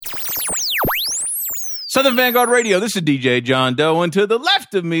Southern Vanguard Radio, this is DJ John Doe, and to the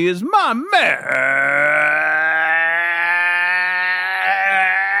left of me is my man.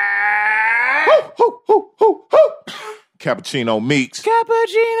 Hoo, hoo, hoo, hoo, hoo. Cappuccino Meeks.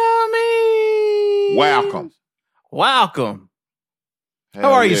 Cappuccino Meeks. Welcome.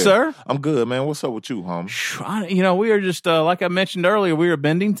 How are you, sir? I'm good, man. What's up with you, homie? You know, we are just, like I mentioned earlier, we are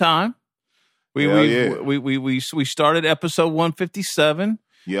bending time. We started episode 157.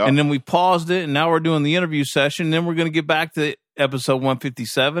 Yeah. And then we paused it, and now we're doing the interview session. Then we're going to get back to episode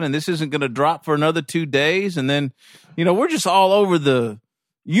 157, and this isn't going to drop for another 2 days. And then, you know, we're just all over the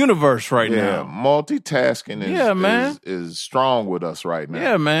universe right now. Multitasking is strong with us right now.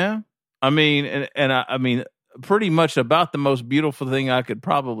 Yeah, man. I mean, I mean, pretty much about the most beautiful thing I could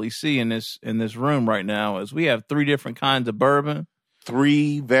probably see in this room right now is we have 3 different kinds of bourbon.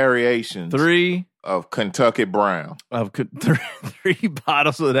 3 variations. 3 of Kentucky Brown. Of 3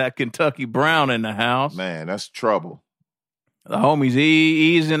 bottles of that Kentucky Brown in the house. Man, that's trouble. The homies,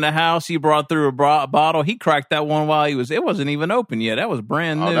 he's in the house. He brought through a bottle. He cracked that one while it wasn't even open yet. That was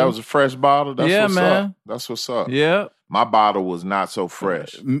brand new. Oh, that was a fresh bottle? That's what's man. Up. That's what's up. Yeah. My bottle was not so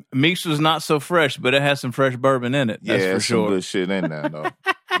fresh. Meeks was not so fresh, but it has some fresh bourbon in it. That's for sure. Some good shit in there, though.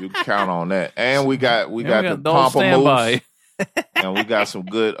 You can count on that. And we got the Pamplemousse. And we got some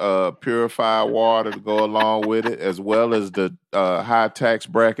good purified water to go along with it, as well as the high tax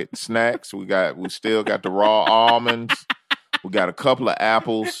bracket snacks. We still got the raw almonds. We got a couple of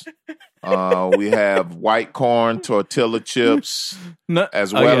apples. We have white corn tortilla chips,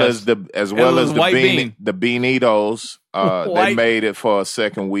 as well as the beanitos. They made it for a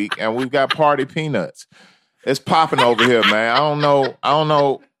second week, and we've got party peanuts. It's popping over here, man. I don't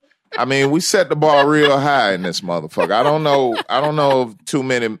know. I mean, we set the bar real high in this motherfucker. I don't know of too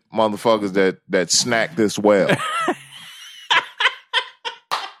many motherfuckers that snack this well.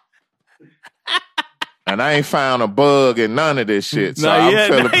 And I ain't found a bug in none of this shit. So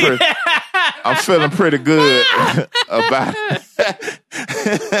I'm feeling pretty good about it.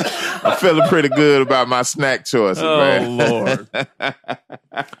 I'm feeling pretty good about my snack choices, man. Lord.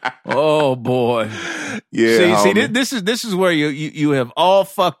 Oh boy. Yeah. See, this is where you have all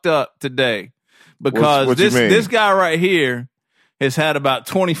fucked up today, because what this guy right here has had about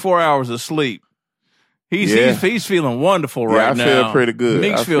 24 hours of sleep. He's feeling wonderful right now. I feel pretty good.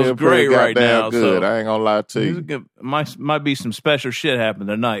 Meeks feels great right now. Good. I ain't gonna lie to you. Might be some special shit happening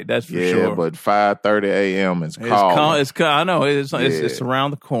tonight. That's for sure. Yeah, but 5:30 a.m. is calm. I know it's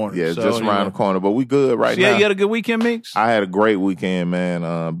around the corner. Yeah, just around the corner. But we good right now. Yeah, you had a good weekend, Meeks? I had a great weekend,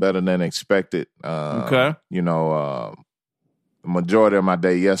 man. Better than expected. Okay. You know, the majority of my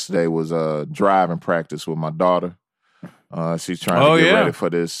day yesterday was driving practice with my daughter. She's trying to get ready for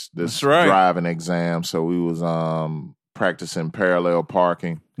this driving exam. So we was practicing parallel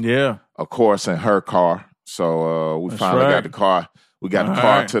parking. Yeah. Of course, in her car. So we finally got the car. We got the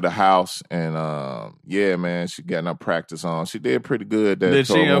car to the house, and yeah, man, she getting her practice on. She did pretty good. When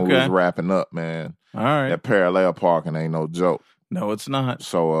we was wrapping up, man. All right. That parallel parking ain't no joke. No, it's not.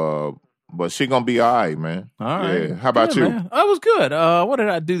 So, but she gonna be all right, man. All right. Yeah. How about you? Man. I was good. What did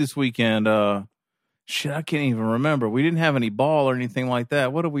I do this weekend? Shit, I can't even remember. We didn't have any ball or anything like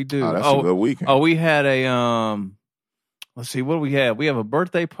that. What did we do? Oh, that's a good weekend. Oh, we had a let's see, what do we have? We have a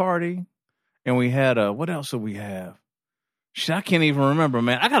birthday party, and we had what else did we have? Shit, I can't even remember,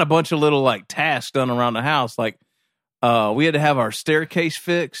 man. I got a bunch of little like tasks done around the house. Like we had to have our staircase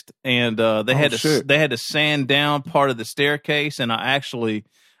fixed, and they had to sand down part of the staircase, and I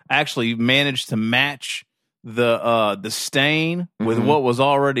actually managed to match the stain with what was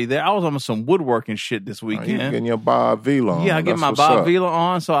already there. I was on some woodworking shit this weekend. You getting your Bob Vila on. Yeah, I get my Bob Vila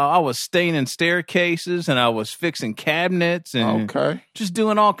on. So I was staining staircases, and I was fixing cabinets, and just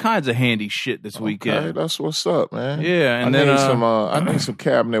doing all kinds of handy shit this weekend. Okay, that's what's up, man. Yeah, and I need some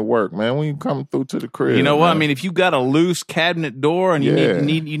cabinet work, man. When you come through to the crib, you know what? Man. I mean, if you got a loose cabinet door and you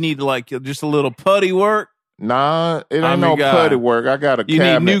need like just a little putty work. Nah, it ain't no putty work. I got a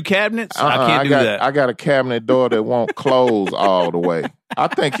cabinet. You need new cabinets? I can't do that. I got a cabinet door that won't close all the way. I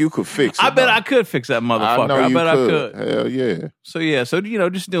think you could fix it. I bet I could fix that motherfucker. I bet I could. Hell yeah. So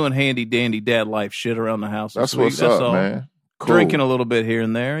just doing handy dandy dad life shit around the house. That's what's up, all. Man. Cool. Drinking a little bit here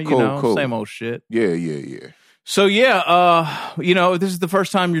and there, cool. Same old shit. Yeah. So this is the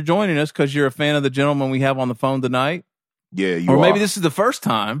first time you're joining us because you're a fan of the gentleman we have on the phone tonight. Yeah, you are. Or maybe this is the first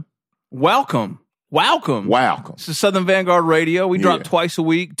time. Welcome. This is Southern Vanguard Radio. We drop twice a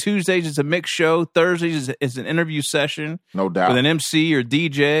week. Tuesdays is a mixed show. Thursdays is an interview session. No doubt. With an MC or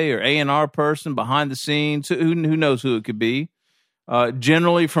DJ or A&R person behind the scenes. Who knows who it could be.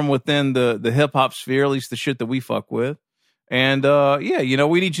 Generally from within the hip-hop sphere, at least the shit that we fuck with. And,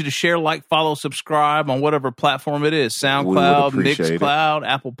 we need you to share, like, follow, subscribe on whatever platform it is. SoundCloud, Mixcloud,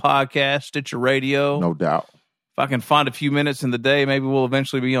 Apple Podcast, Stitcher Radio. No doubt. If I can find a few minutes in the day, maybe we'll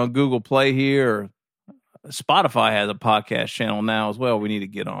eventually be on Google Play here. Or Spotify has a podcast channel now as well we need to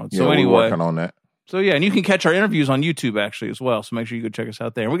get on. So anyway, we're working on that. So, and you can catch our interviews on YouTube, actually, as well. So make sure you go check us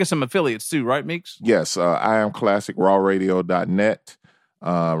out there. And we got some affiliates, too, right, Meeks? Yes. I am classicrawradio.net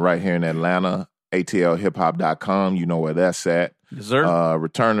right here in Atlanta. ATLhiphop.com. You know where that's at. Yes, sir.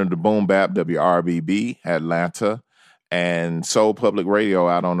 Return of the Boom Bap, WRBB, Atlanta. And Soul Public Radio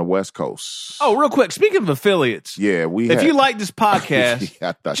out on the West Coast. Oh, real quick. Speaking of affiliates. Yeah, if you like this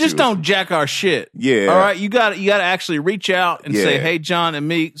podcast, just don't jack our shit. Yeah. All right. You got to actually reach out and say, hey, John and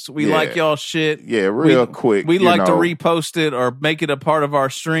Meeks, we like y'all shit. Yeah, real quick. We'd like to repost it or make it a part of our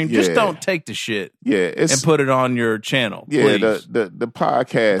stream. Just don't take the shit. Yeah. And put it on your channel. Yeah, please. the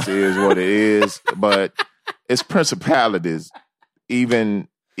podcast is what it is, but it's principalities, even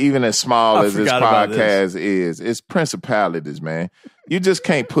as small as this podcast is, it's principalities, man. You just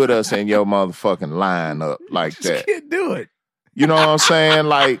can't put us in your motherfucking lineup like that. You can't do it. You know what I'm saying?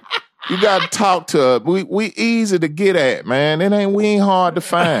 Like, you got to talk to us. We easy to get at, man. We ain't hard to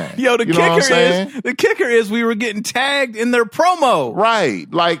find. Yo, the kicker is we were getting tagged in their promo.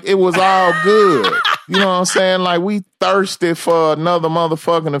 Right. Like, it was all good. You know what I'm saying? Like, we thirsty for another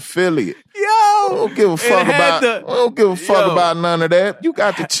motherfucking affiliate. Yo, we don't give a fuck about none of that. You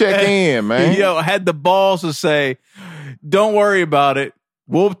got to check in, man. Yo, I had the balls to say, don't worry about it.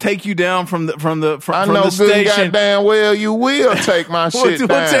 We'll take you down from the station. I know good goddamn well you will take my shit down.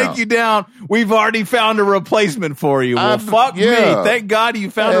 We'll take you down. We've already found a replacement for you. Well, fuck me. Thank God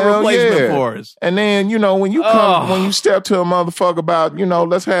you found a replacement for us. And then, when you when you step to a motherfucker about,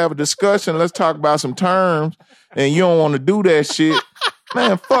 let's have a discussion, let's talk about some terms, and you don't want to do that shit,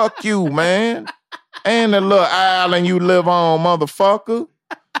 man, fuck you, man. And the little island you live on, motherfucker.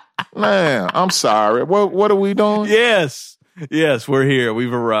 Man, I'm sorry. What are we doing? Yes, we're here.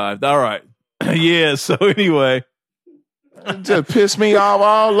 We've arrived. All right. Yeah, so anyway. It just pissed me off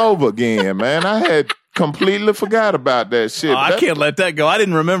all over again, man. I had completely forgot about that shit. I can't let that go. I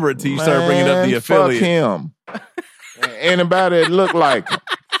didn't remember it till you started bringing up the affiliate. Fuck him. Anybody that look like him.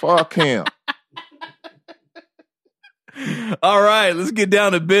 Fuck him. All right, let's get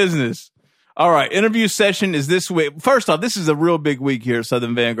down to business. All right, interview session is this week. First off, this is a real big week here at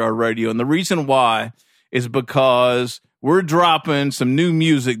Southern Vanguard Radio, and the reason why is because we're dropping some new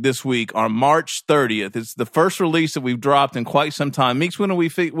music this week on March 30th. It's the first release that we've dropped in quite some time. Meeks, when did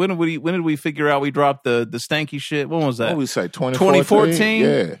we figure out we dropped the stanky shit? When was that? What did we say, 2014?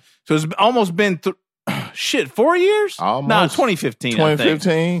 Yeah. So it's almost been 4 years? Almost. No, 2015.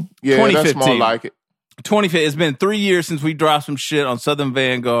 2015? Yeah, 2015. That's more like it. 2015. It's been 3 years since we dropped some shit on Southern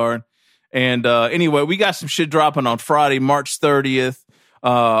Vanguard. And anyway, we got some shit dropping on Friday, March 30th.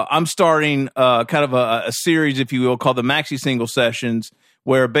 I'm starting kind of a series, if you will, called the Maxi Single Sessions,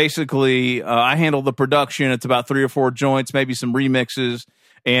 where basically I handle the production. It's about 3 or 4 joints, maybe some remixes,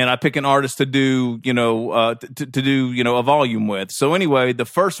 and I pick an artist to do, to do a volume with. So anyway, the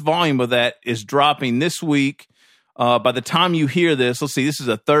first volume of that is dropping this week. By the time you hear this, let's see, this is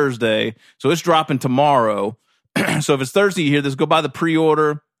a Thursday, so it's dropping tomorrow. So if it's Thursday, you hear this, go buy the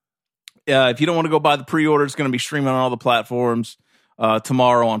pre-order. If you don't want to go buy the pre-order, it's going to be streaming on all the platforms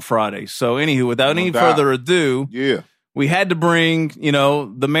tomorrow on Friday. So anywho, without any further ado, we had to bring,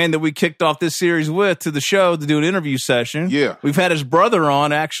 the man that we kicked off this series with to the show to do an interview session. Yeah. We've had his brother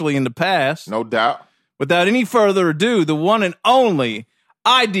on actually in the past. No doubt. Without any further ado, the one and only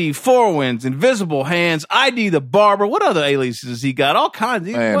ID Four Winds, Invisible Hands, ID the Barber. What other aliases he got? All kinds.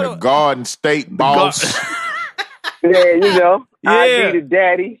 Man, the Garden State Boss. Yeah, ID the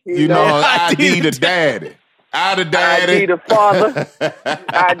daddy. You know ID the daddy. ID the father.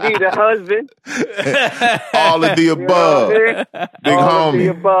 ID the husband. All of the above. Big all homie. Of the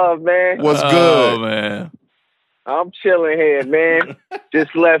above, man. What's good? Oh, man. I'm chilling here, man.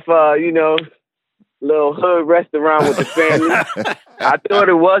 Just left, little hood restaurant with the family. I thought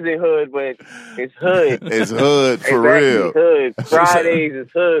it wasn't hood, but it's hood. It's hood for real. Hood. Fridays is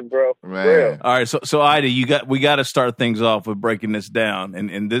hood, bro. Man. Real. All right, so Ida, we got to start things off with breaking this down,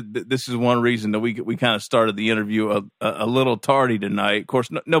 and this is one reason that we kind of started the interview a little tardy tonight. Of course,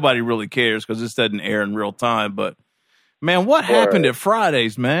 nobody really cares because this doesn't air in real time. But man, what happened at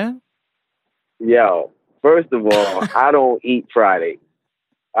Fridays, man? Yo, first of all, I don't eat Fridays.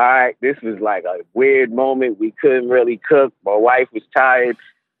 All right, this was like a weird moment. We couldn't really cook. My wife was tired.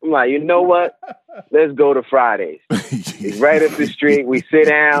 I'm like, you know what? Let's go to Fridays. It's right up the street. We sit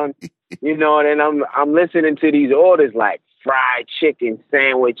down, and I'm listening to these orders like fried chicken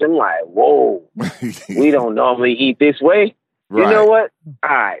sandwich. I'm like, whoa, we don't normally eat this way. You know what? All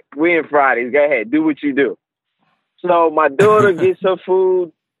right, we in Fridays. Go ahead, do what you do. So my daughter gets her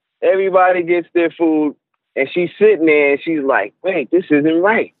food. Everybody gets their food. And she's sitting there and she's like, wait, this isn't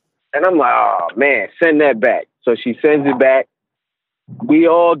right. And I'm like, oh, man, send that back. So she sends it back. We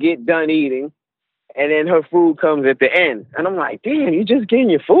all get done eating. And then her food comes at the end. And I'm like, damn, you just getting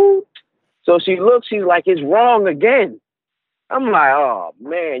your food? So she looks, she's like, it's wrong again. I'm like, oh,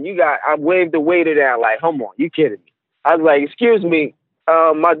 man, I waved the waiter down like, come on, you kidding me? I was like, excuse me,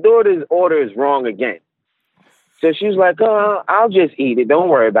 my daughter's order is wrong again. So she's like, I'll just eat it. Don't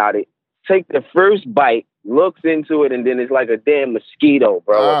worry about it. Take the first bite, looks into it, and then it's like a damn mosquito,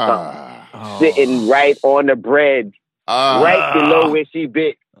 bro, or something, sitting right on the bread, right below where she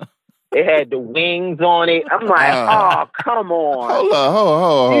bit. It had the wings on it. I'm like, oh, come on. Hold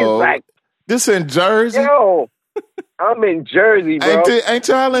on. She's like, this in Jersey? Yo, I'm in Jersey, bro. Ain't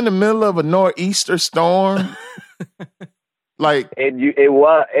y'all in the middle of a nor'easter storm? Like, it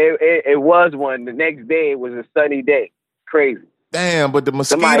was one. The next day, it was a sunny day. Crazy. Damn, but the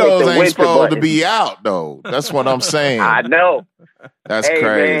mosquitoes ain't supposed to be out, though. That's what I'm saying. I know. That's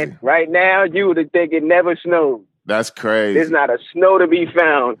crazy. Man, right now, you would think it never snowed. That's crazy. There's not a snow to be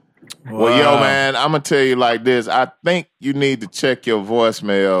found. Wow. Well, yo, man, I'm going to tell you like this. I think you need to check your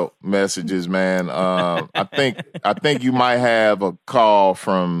voicemail messages, man. I think you might have a call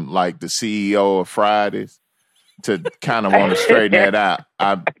from, like, the CEO of Fridays to kind of want to straighten that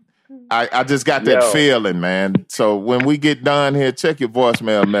out. I just got that feeling, man. So when we get done here, check your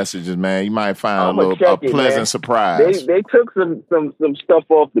voicemail messages, man. You might find a pleasant surprise. They took some stuff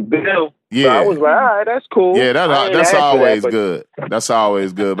off the bill. Yeah, so I was like, all right, that's cool. Yeah, that's always good. That's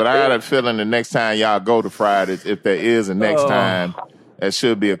always good. But I got a feeling the next time y'all go to Fridays, if there is a next time, there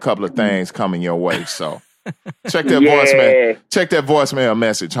should be a couple of things coming your way. So check that voicemail. Check that voicemail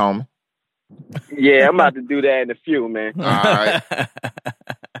message, homie. Yeah, I'm about to do that in a few, man. All right.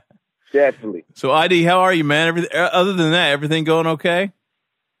 Definitely. So, ID, how are you, man? Other than that, everything going okay?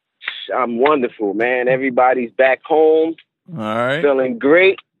 I'm wonderful, man. Everybody's back home. All right. Feeling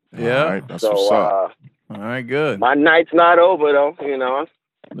great. Yeah. All right. That's what's up. All right, good. My night's not over, though, you know.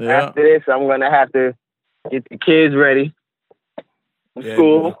 Yeah. After this, I'm going to have to get the kids ready for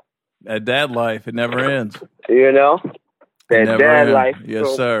school. That dad life, it never ends. You know? That dad life.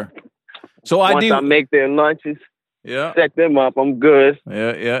 Yes, sir. So, once I make their lunches, set them up, I'm good.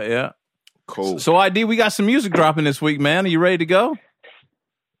 Yeah. Cool. So, ID, we got some music dropping this week, man. Are you ready to go?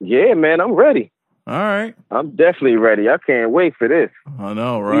 Yeah, man, I'm ready. All right. I'm definitely ready. I can't wait for this. I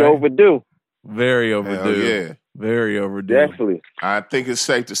know, right? We overdue. Very overdue. Hell yeah. Very overdue. Definitely. I think it's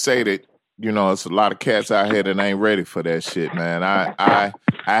safe to say that, you know, it's a lot of cats out here that ain't ready for that shit, man. I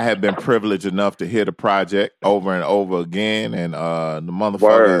have been privileged enough to hear the project over and over again, and the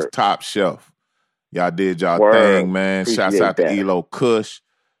motherfucker is top shelf. Y'all did y'all thing, man. Shouts out to ELO Kush.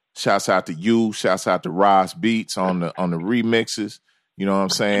 Shouts out to you. Shouts out to Ross Beats on the remixes. You know what I'm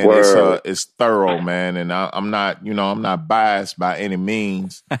saying? It's thorough, man. And I'm not biased by any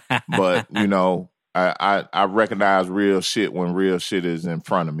means, but you know, I recognize real shit when real shit is in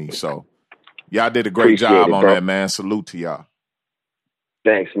front of me. So y'all did a great job on that, man. Salute to y'all.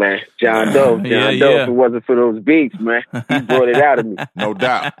 Thanks, man. John Doe. If it wasn't for those beats, man, he brought it out of me. No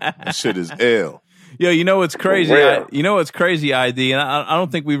doubt. That shit is ill. Yo, you know what's crazy? ID, and I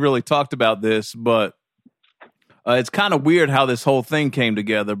don't think we really talked about this, but it's kind of weird how this whole thing came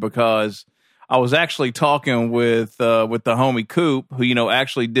together, because I was actually talking with the homie Coop, who, you know,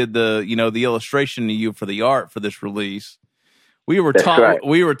 actually did the illustration to you for the art for this release. We were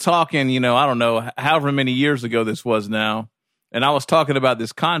talking, you know, I don't know, however many years ago this was now, and I was talking about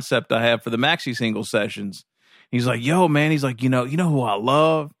this concept I have for the maxi single sessions. He's like, yo, man, he's like, you know who I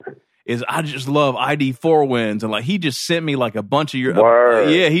love? I just love ID 4 Winds. And like, he just sent me like a bunch of your,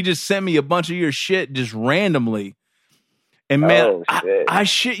 he just sent me a bunch of your shit just randomly. And man, I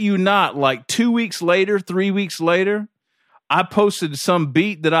shit you not, like 2 weeks later, 3 weeks later, I posted some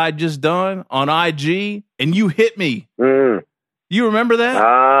beat that I just done on IG and you hit me. You remember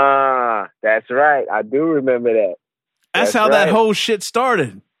that? That's right. I do remember that. That's how that whole shit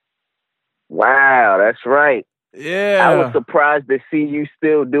started. Wow, that's right. Yeah, I was surprised to see you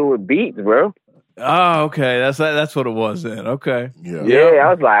still doing beats, bro. Oh, okay. That's what it was then. Okay. Yeah.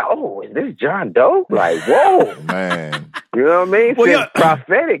 I was like, oh, is this John Doe? Like, whoa, man. You know what I mean? Well,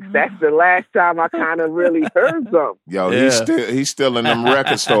 Prophetics. That's the last time I kind of really heard something. Yo, he's still in them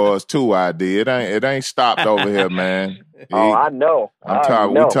record stores too. It ain't stopped over here, man. I know. We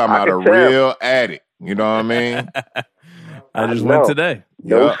talking about a real addict. You know what I mean? I just went today.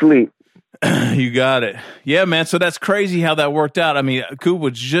 No sleep. You got it. Yeah, man. So that's crazy how that worked out. I mean, Coop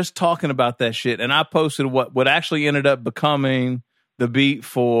was just talking about that shit, and I posted what actually ended up becoming the beat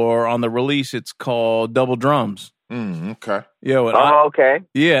for on the release. It's called Double Drums. Okay. Okay.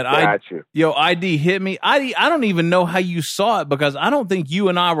 Yeah. Got you. Yo, ID hit me. I don't even know how you saw it because I don't think you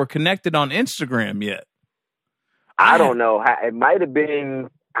and I were connected on Instagram yet. I don't know. It might have been.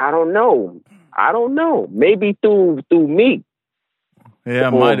 I don't know. Maybe through me. Yeah,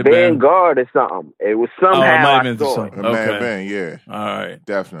 it might have been Vanguard or something. It was somehow. It might have been It may have been. Yeah. All right.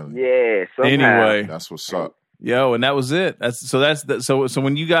 Definitely. Yeah. Somehow. Anyway, that's what's up. Yo, and that was it. So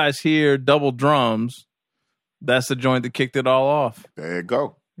when you guys hear Double Drums, that's the joint that kicked it all off. There you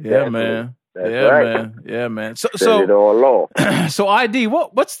go. Yeah, man. That's right. Man. Yeah, man. So it all off. So ID,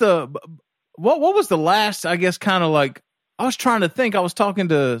 what was the last, I guess, kind of like, I was trying to think. I was talking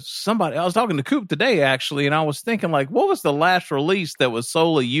to somebody. I was talking to Coop today, actually, and I was thinking, like, what was the last release that was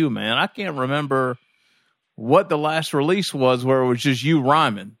solely you, man? I can't remember what the last release was where it was just you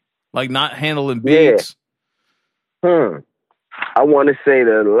rhyming, like not handling beats. Yeah. I want to say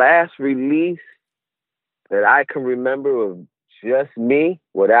the last release that I can remember of just me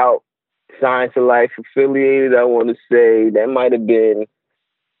without Science of Life affiliated. I want to say that might have been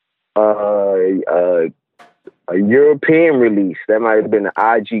a European release. That might have been the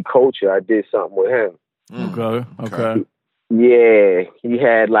IG Culture. I did something with him. Okay. Yeah, he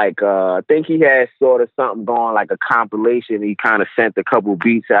had like I think he had sort of something going, like a compilation. He kind of sent a couple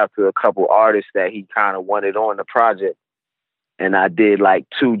beats out to a couple artists that he kind of wanted on the project, and I did like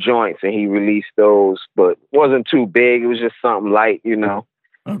 2 joints, and he released those, but wasn't too big. It was just something light, you know.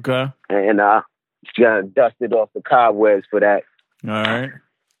 Okay. And just dusted off the cobwebs for that. All right.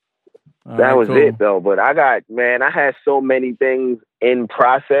 That was cool. It though. But I had so many things in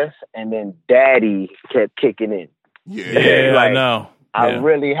process, and then Daddy kept kicking in. Yeah, like, I know. I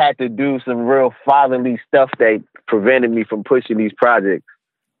really had to do some real fatherly stuff that prevented me from pushing these projects.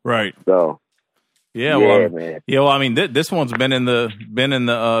 Right. So. Man. Yeah, well, I mean, this one's been in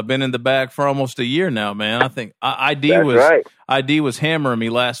the bag for almost a year now, man. I think ID was hammering me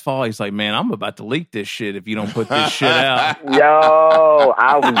last fall. He's like, man, I'm about to leak this shit if you don't put this shit out.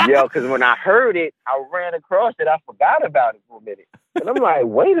 Because when I heard it, I ran across it. I forgot about it for a minute. And I'm like,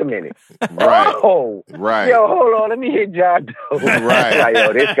 wait a minute. Right. Oh, right. Yo, hold on. Let me hit John Doe. Right. Like,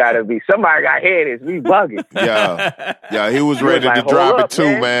 yo, this got to be, somebody got to hear this. We bugging. Yeah, he was ready to drop it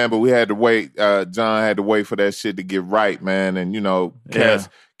too, man, but we had to wait. John had to wait for that shit to get right, man. And, you know, cats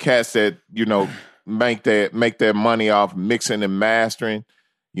that, you know, make their money off mixing and mastering.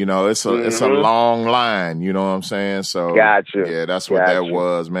 You know, it's a long line, you know what I'm saying? So gotcha. Yeah, that's what that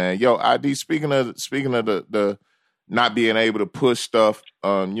was, man. Yo, ID, speaking of the not being able to push stuff,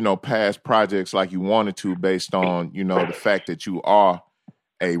 you know, past projects like you wanted to based on, you know, the fact that you are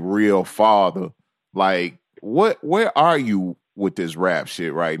a real father. Like, where are you with this rap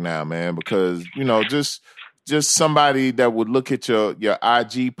shit right now, man? Because, you know, just somebody that would look at your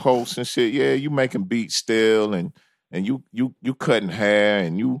IG posts and shit, yeah, you making beats still and you cutting hair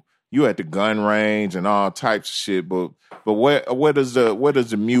and you at the gun range and all types of shit, but where does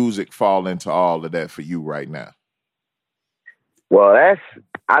the music fall into all of that for you right now? Well,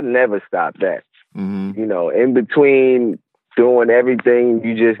 I never stopped that. Mm-hmm. You know, in between doing everything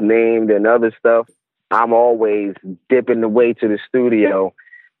you just named and other stuff, I'm always dipping away to the studio,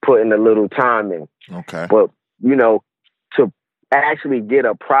 putting a little time in. Okay. But, you know, to actually get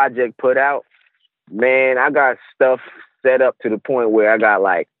a project put out, man, I got stuff set up to the point where I got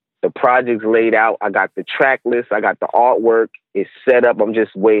like the projects laid out. I got the track list. I got the artwork. It's set up. I'm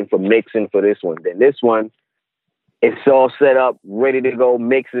just waiting for mixing for this one. Then this one, it's all set up, ready to go,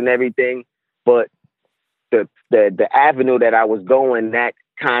 mixing everything. But the avenue that I was going, that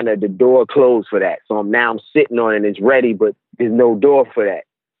kind of the door closed for that. So I'm sitting on it and it's ready, but there's no door for that.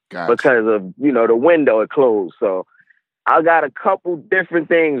 Gotcha. Because of, you know, the window, it closed. So I got a couple different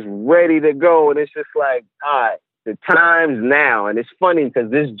things ready to go. And it's just like, all right, the time's now. And it's funny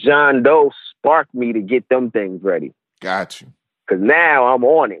because this John Doe sparked me to get them things ready. Got you. Because now I'm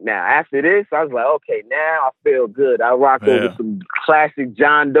on it. Now, after this, I was like, okay, now I feel good. I rocked over some classic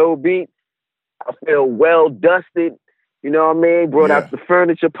John Doe beats. I feel well dusted. You know what I mean? Brought out the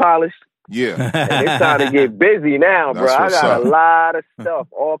furniture polished. Yeah. And it's time to get busy now, bro. I got a lot of stuff,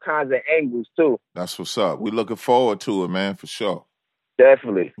 all kinds of angles, too. That's what's up. We're looking forward to it, man, for sure.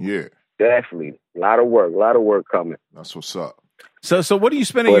 Definitely. Yeah. Definitely. A lot of work coming. That's what's up. So what are you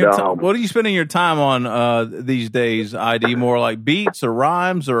spending what are you spending your time on these days, ID? More like beats or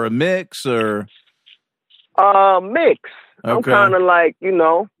rhymes or a mix or mix. Okay. I'm kind of like, you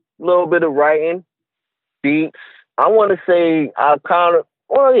know, a little bit of writing, beats. I want to say I kind of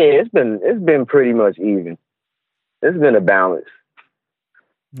Well, yeah, it's been pretty much even. It's been a balance.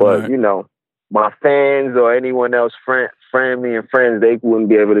 But, you know, my fans or anyone else, family and friends, they wouldn't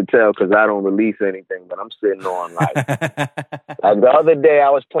be able to tell because I don't release anything. But I'm sitting on, like the other day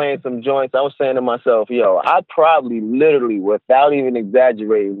I was playing some joints. I was saying to myself, yo, I probably literally, without even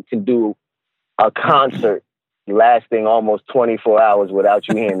exaggerating, can do a concert lasting almost 24 hours without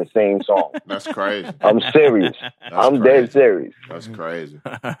you hearing the same song. That's crazy. I'm serious. I'm dead serious. That's crazy.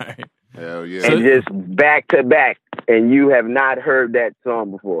 Hell yeah. And just back to back, and you have not heard that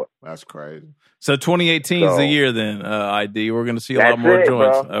song before. That's crazy. So 2018 is the year then, ID. We're going to see a lot more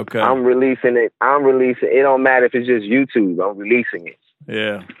joints. Bro. Okay. I'm releasing it. It don't matter if it's just YouTube. I'm releasing it.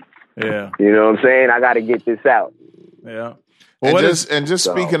 Yeah. Yeah. You know what I'm saying? I got to get this out. Yeah. Well, and just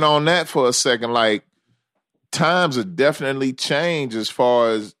speaking on that for a second, like, times have definitely changed as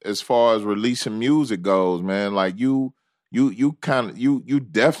far as releasing music goes, man. Like you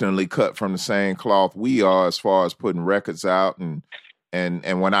definitely cut from the same cloth we are as far as putting records out and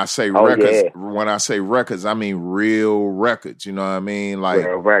when I say records, I mean real records. You know what I mean? Like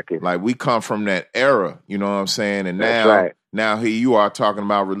real records. Like we come from that era. You know what I'm saying? And now here you are talking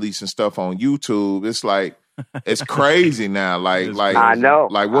about releasing stuff on YouTube. It's like it's crazy now. Like I know.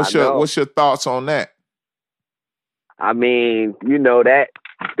 Like what's your thoughts on that? I mean, you know, that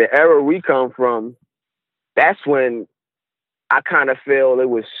the era we come from, that's when I kind of feel it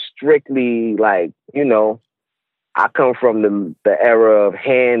was strictly like, you know, I come from the era of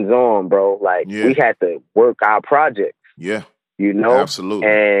hands-on, bro. Like we had to work our projects. Yeah. You know? Absolutely.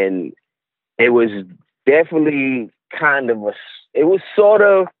 And it was definitely it was sort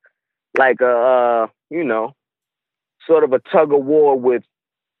of like you know, sort of a tug of war with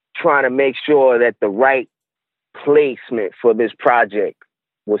trying to make sure that the right placement for this project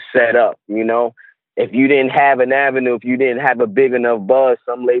was set up. You know, if you didn't have an avenue, if you didn't have a big enough buzz,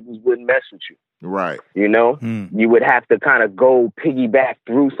 some labels wouldn't mess with you. Right. You know, you would have to kind of go piggyback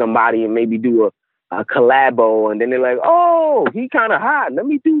through somebody and maybe do a collabo, and then they're like, oh, he kind of hot, let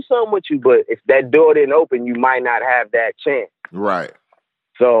me do something with you. But if that door didn't open, you might not have that chance. Right.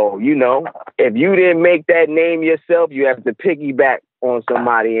 So, you know, if you didn't make that name yourself, you have to piggyback on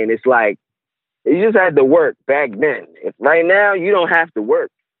somebody, and it's like, you just had to work back then. Right now, you don't have to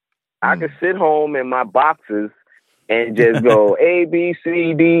work. I can sit home in my boxes and just go A, B,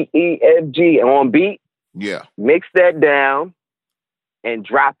 C, D, E, F, G on beat. Yeah. Mix that down and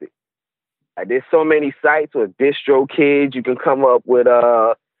drop it. There's so many sites with DistroKid. You can come up with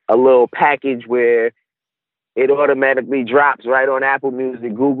a little package where it automatically drops right on Apple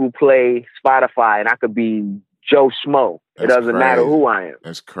Music, Google Play, Spotify, and I could be Joe Schmo. It doesn't matter who I am.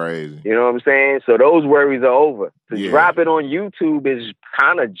 That's crazy. You know what I'm saying? So those worries are over. To drop it on YouTube is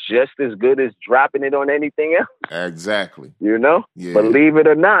kind of just as good as dropping it on anything else. Exactly. You know? Yeah. Believe it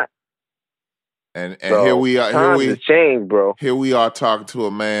or not. And so, here we are. Times have changed, bro. Here we are talking to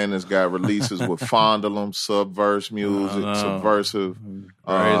a man that's got releases with Fondulum, Subverse Music, Subversive,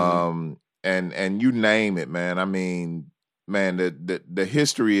 and you name it, man. I mean, man, the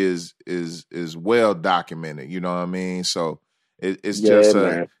history is well documented. You know what I mean? So it's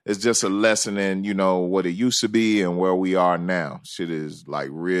just a lesson in, you know, what it used to be and where we are now. Shit is like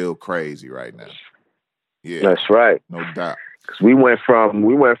real crazy right now. Yeah, that's right. No doubt. Cause we went from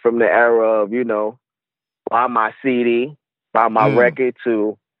the era of, you know, buy my CD, buy my record,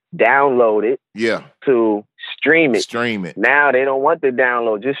 to download it, to stream it. Now they don't want the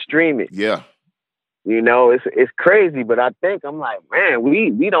download, just stream it. Yeah. You know, it's crazy, but I think I'm like, man,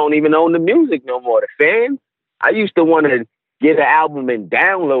 we don't even own the music no more. The fans, I used to want to get an album and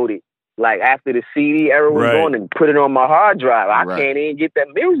download it, like after the CD era was gone, and put it on my hard drive. I can't even get that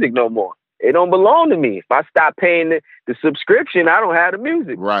music no more. It don't belong to me. If I stop paying the subscription, I don't have the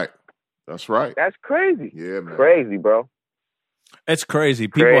music. Right. That's right. That's crazy. Yeah, man. Crazy, bro. It's crazy.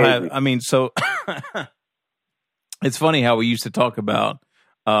 People have, I mean, so it's funny how we used to talk about,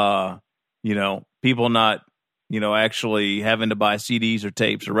 you know, people not, you know, actually having to buy CDs or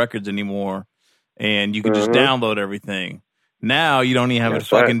tapes or records anymore, and you can just download everything. Now you don't even have to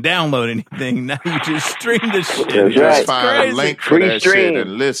fucking download anything. Now you just stream the shit. You just find a link for that shit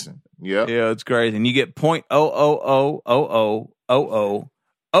and listen. Yeah. Yeah, it's crazy. And you get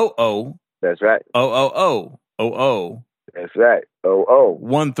 .0000000. That's right. 00000. That's right.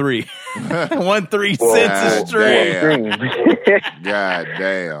 13. 13 cents a stream. God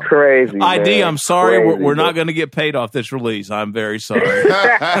damn. Crazy. ID, man. I'm sorry. Crazy, we're not going to get paid off this release. I'm very sorry.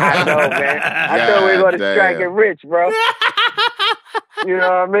 I know, man. I thought we were going to strike it rich, bro. You know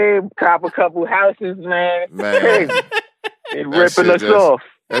what I mean? Cop a couple houses, man. Crazy. They ripping us off.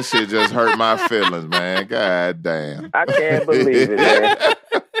 That shit just hurt my feelings, man. God damn. I can't believe it, man.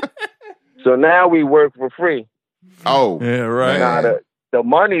 So now we work for free. Oh, yeah, right. Now the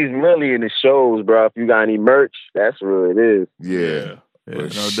money's really in the shows, bro. If you got any merch, that's what it is. Yeah. No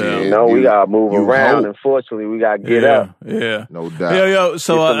shit, doubt. You know, we gotta move around. Hope. Unfortunately, we gotta get up. Yeah, no doubt. Yo.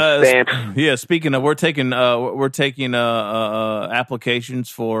 So, Get speaking of, we're taking applications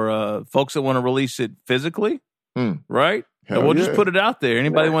for folks that want to release it physically, right? Hell we'll just put it out there.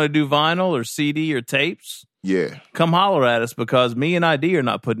 Anybody want to do vinyl or CD or tapes? Yeah. Come holler at us because me and ID are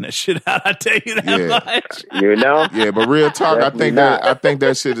not putting that shit out. I tell you that much. You know? Yeah, but real talk, I think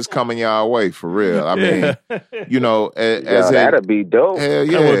that shit is coming y'all way for real. I mean, you know, as that'd be dope. Hell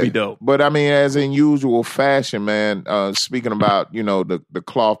yeah. That would be dope. But I mean, as in usual fashion, man, speaking about, you know, the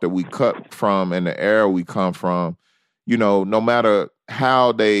cloth that we cut from and the era we come from, you know, no matter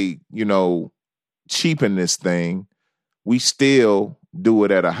how they, you know, cheapen this thing, we still do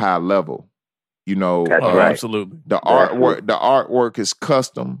it at a high level. You know, absolutely. The artwork is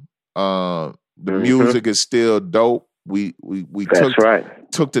custom. The music is still dope. We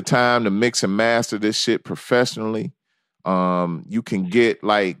took the time to mix and master this shit professionally. You can get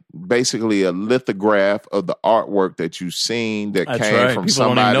like basically a lithograph of the artwork that you've seen that came from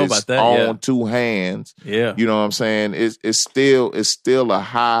somebody's own two hands. Yeah, you know what I'm saying? It's still a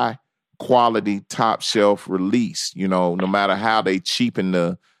high quality, top shelf release. You know, no matter how they cheapen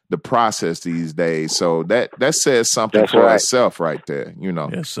the process these days. So that says something for itself right there, you know.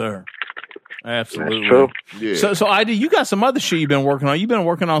 Yes, sir. Absolutely. That's true. Yeah. So ID, you got some other shit you've been working on. You've been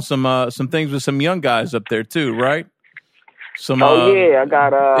working on some things with some young guys up there too, right? I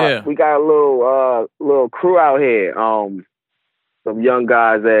got we got a little crew out here. Some young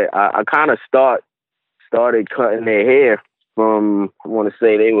guys that I kind of started cutting their hair from, I want to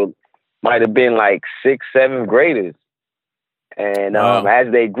say might have been like 6th, 7th graders. And as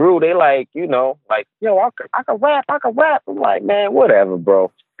they grew, they like, you know, like, yo, I can rap. I'm like, man, whatever,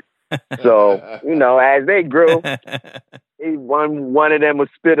 bro. So, you know, as they grew, one of them would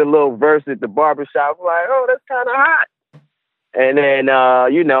spit a little verse at the barbershop. I'm like, oh, that's kind of hot. And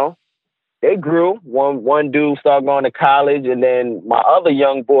then, you know, they grew. One dude started going to college, and then my other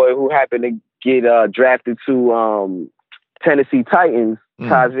young boy who happened to get drafted to Tennessee Titans,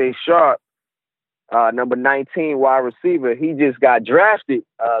 Tajay Sharp, number 19 wide receiver. He just got drafted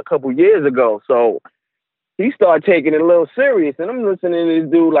a couple years ago. So he started taking it a little serious. And I'm listening to this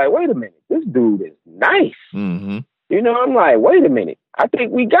dude like, wait a minute, this dude is nice. Mm-hmm. You know, I'm like, wait a minute, I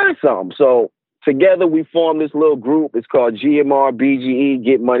think we got something. So together we formed this little group. It's called GMR BGE,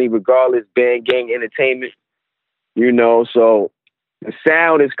 Get Money Regardless, Band Gang Entertainment. You know, so the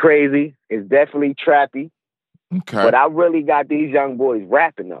sound is crazy. It's definitely trappy. Okay. But I really got these young boys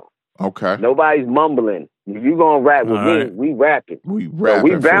rapping though. Okay. Nobody's mumbling. If you gonna rap with me, we rapping. We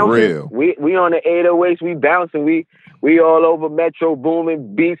rapping bouncing. for real. We on the 808s. We bouncing. We all over Metro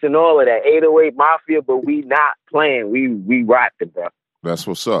Boomin beats and all of that 808 Mafia. But we not playing. We rapping, bro. That's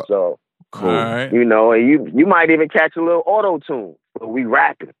what's up. So cool. All right. You know, and you might even catch a little auto tune. But we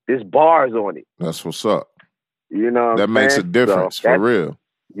rapping. There's bars on it. That's what's up. You know, that makes a difference for real.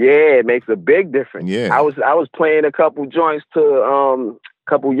 Yeah, it makes a big difference. Yeah. I was playing a couple joints to a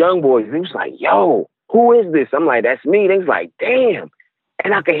couple young boys. He was like, yo, who is this? I'm like, that's me. They was like, damn.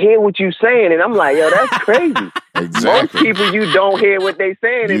 And I can hear what you saying. And I'm like, yo, that's crazy. Exactly. Most people, you don't hear what they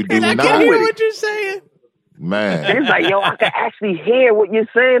saying. You do I not can hear what you're saying. Man. It's like, yo, I can actually hear what you're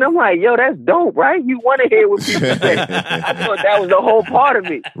saying. I'm like, yo, that's dope, right? You want to hear what people say. I thought that was the whole part of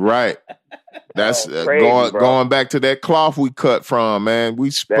me. Right. That's crazy, going back to that cloth we cut from, man.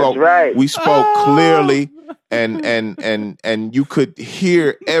 We spoke. That's right. We spoke clearly, and you could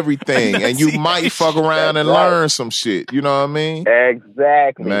hear everything, and you might fuck around and learn some shit. You know what I mean?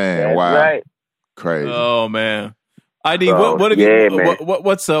 Exactly. Man, that's wow, right. crazy. Oh man, ID. So, what have yeah, you? man.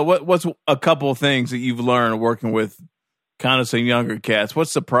 What's a couple of things that you've learned working with kind of some younger cats? What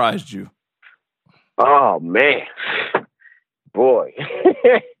surprised you? Oh man, boy.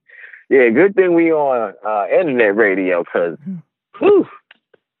 Yeah, good thing we on internet radio, cause,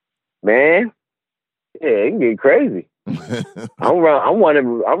 man, yeah, it can get crazy. I'm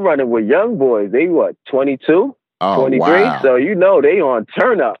running with young boys. They 22, 23. Wow. So you know they on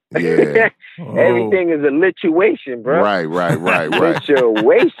turn up. Yeah. Everything is a lituation, bro. Right.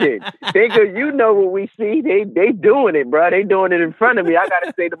 Situation. Think of, you know what we see. They doing it, bro. They doing it in front of me. I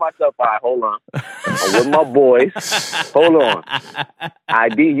gotta say to myself, all right, hold on. I'm with my boys. Hold on.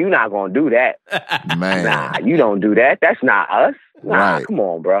 ID, you not gonna do that. Man. Nah, you don't do that. That's not us. Nah, right. Come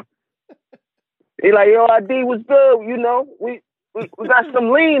on, bro. They like, yo, ID was good. You know, we got some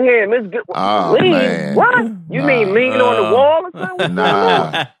lean here, Miss. Oh, lean? Man. What? You mean lean on the wall or something?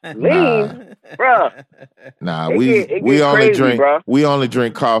 Lean, bruh. Nah, we only crazy, drink bro. We only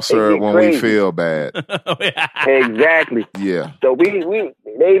drink cough syrup when we feel bad. Exactly. Yeah. So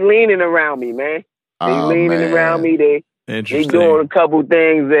they leaning around me, man. They leaning around me. They doing a couple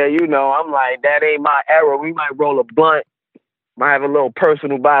things that, you know, I'm like, that ain't my era. We might roll a blunt, might have a little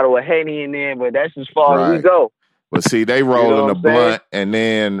personal bottle of Henny in there, but that's as far as we go. But see, they rolling the blunt and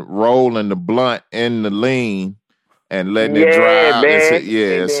then rolling the blunt in the lean and letting it dry out.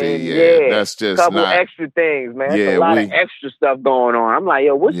 Man. That's just couple extra things, man. That's a lot of extra stuff going on. I'm like,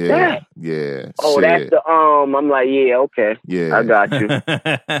 yo, what's that? Yeah. Oh, that's the I'm like, yeah, okay. Yeah. I got you.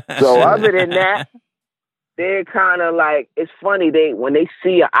 So other than that, they're kind of like, it's funny, when they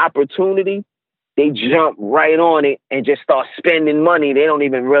see an opportunity, they jump right on it and just start spending money. They don't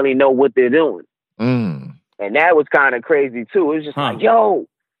even really know what they're doing. And that was kind of crazy too. It was just like, yo,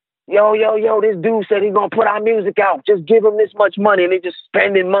 this dude said he's going to put our music out. Just give him this much money. And they just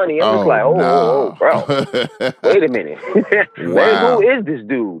spending money. I'm just like, oh, bro. Wait a minute. Wow. Who is this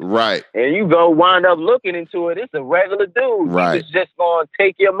dude? Right. And you wind up looking into it. It's a regular dude. Right. He's just going to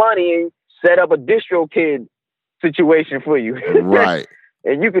take your money and set up a DistroKid situation for you. Right.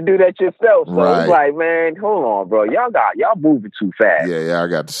 And you can do that yourself. So it's like, man, hold on, bro. Y'all moving too fast. Yeah, I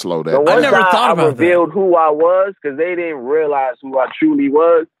got to slow that. So I never thought about that. I revealed who I was because they didn't realize who I truly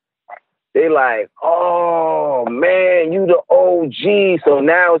was. They like, oh, man, you the OG. So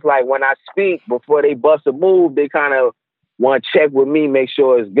now it's like when I speak, before they bust a move, they kind of want to check with me, make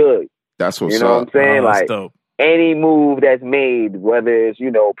sure it's good. That's what's up. You know what I'm saying? Like, dope. Any move that's made, whether it's,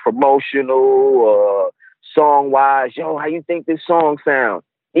 you know, promotional or song-wise, yo, how you think this song sound?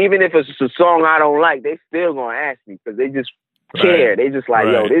 Even if it's a song I don't like, they still gonna ask me because they just care. They just like,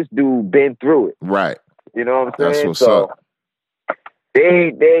 yo, this dude been through it. Right. You know what I'm saying? That's what's up.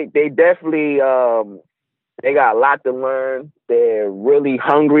 They definitely they got a lot to learn. They're really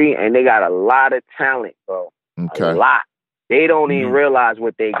hungry and they got a lot of talent, bro. Okay. A lot. They don't even realize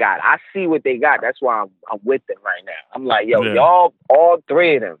what they got. I see what they got. That's why I'm with them right now. I'm like, yo, y'all, all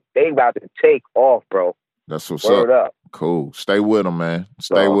three of them, they about to take off, bro. That's what's up. Cool. Stay with them, man.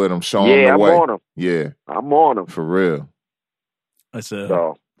 Stay with them. Show them the I'm way. On them. Yeah. I'm on them. For real.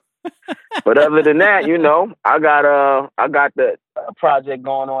 So, but other than that, you know, I got the project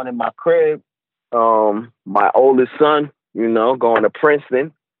going on in my crib. My oldest son, you know, going to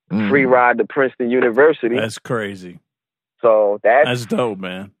Princeton, free ride to Princeton University. That's crazy. So that's dope,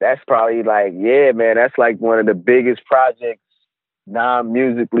 man. That's probably like, yeah, man, that's like one of the biggest projects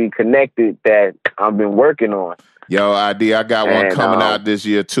non-musically connected that I've been working on. Yo, ID, I got one coming out this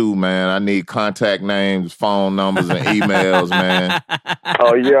year too, man. I need contact names, phone numbers, and emails, man.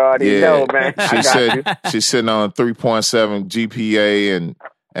 Oh, you already know, man. She's sitting on 3.7 GPA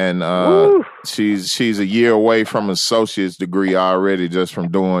and she's a year away from an associate's degree already just from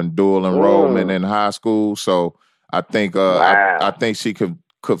doing dual enrollment in high school. So I think I think she could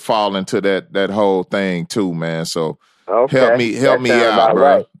fall into that whole thing too, man. So help me out,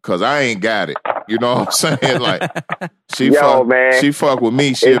 bro, because I ain't got it. You know what I'm saying? Like she fuck with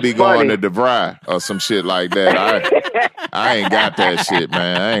me, she'll be going to DeVry or some shit like that. I ain't got that shit,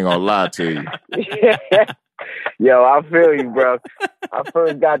 man. I ain't gonna lie to you. Yo, I feel you, bro. I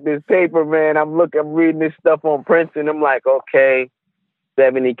first got this paper, man. I'm reading this stuff on Princeton. I'm like, okay,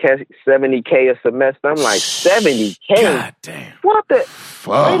 $70K a semester. I'm like, $70K? God damn. What the?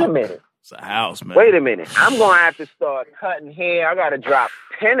 Fuck. Wait a minute. It's a house, man. Wait a minute. I'm going to have to start cutting hair. I got to drop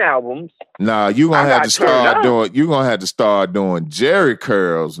 10 albums. Nah, you're going to have to start doing Jerry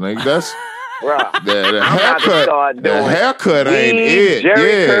curls, nigga. That's... The haircut ain't it.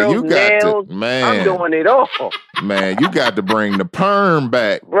 Jerry curls, you got nails, to, man. I'm doing it all. Man, you got to bring the perm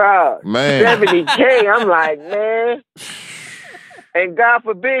back. Bro, man. $70K. I'm like, man. And God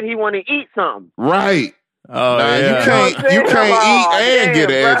forbid he want to eat something. Right. Oh, you can't eat and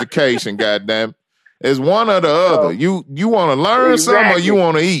get an education, goddamn. It's one or the other. You want to learn something or you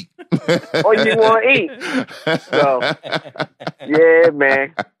want to eat? Or you want to eat. So, yeah,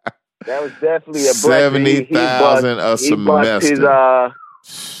 man. That was definitely a blessing. $70,000 a semester. He bust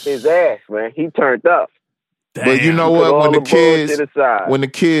his ass, man. He turned up. Damn. But you know what? When the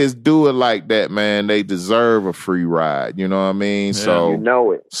kids do it like that, man, they deserve a free ride. You know what I mean? Yeah. So you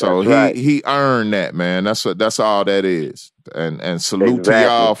know it. So he earned that, man. That's all that is. And salute to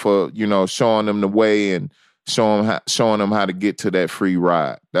y'all for showing them the way and showing them how to get to that free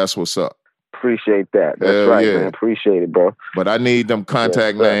ride. That's what's up. Appreciate that. That's right, man. Appreciate it, bro. But I need them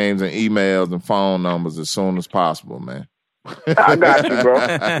contact names and emails and phone numbers as soon as possible, man. I got you, bro. We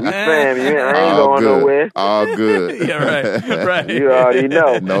fam. I ain't going nowhere. All good. Yeah, right. You already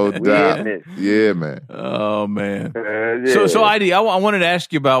know. No doubt. Yeah, man. Oh, man. So ID, I wanted to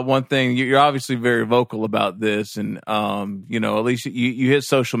ask you about one thing. You're obviously very vocal about this, and at least you hit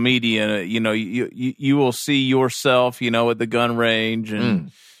social media, and you will see yourself, at the gun range,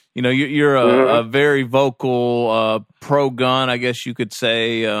 and you're a very vocal pro-gun, I guess you could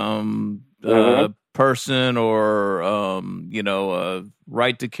say, person, or a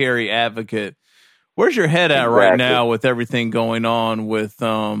right to carry advocate. Where's your head at right now with everything going on with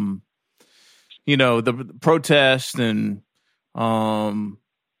the protest and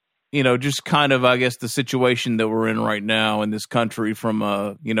just kind of, I guess, the situation that we're in right now in this country from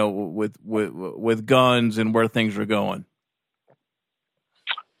with guns and where things are going?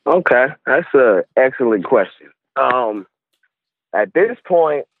 Okay, that's an excellent question. At this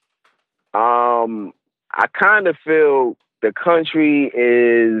point, I kind of feel the country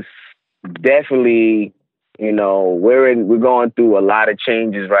is definitely, we're going through a lot of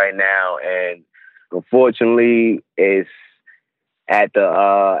changes right now, and unfortunately, it's at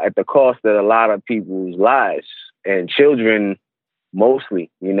the cost of a lot of people's lives and children, mostly.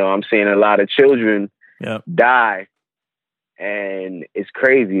 I'm seeing a lot of children die, and it's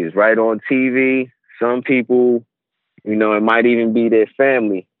crazy. It's right on TV. Some people, it might even be their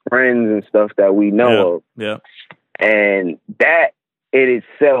family, friends and stuff that we know of. Yeah. And that in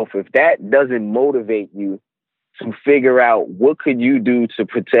itself, if that doesn't motivate you to figure out what could you do to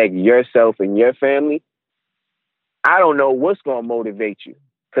protect yourself and your family, I don't know what's going to motivate you.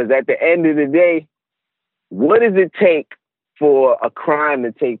 Because at the end of the day, what does it take for a crime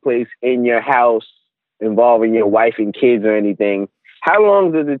to take place in your house involving your wife and kids or anything? How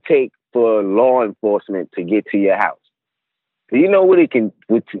long does it take for law enforcement to get to your house? Do you know what can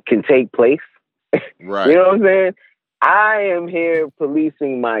take place? Right. You know what I'm saying? I am here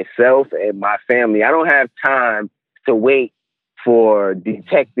policing myself and my family. I don't have time to wait for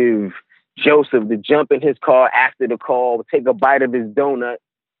Detective Joseph to jump in his car after the call, take a bite of his donut,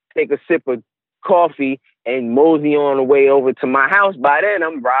 take a sip of coffee, and mosey on the way over to my house. By then,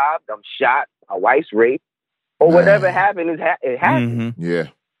 I'm robbed, I'm shot, my wife's raped, or whatever happened, it happened. Mm-hmm. Yeah.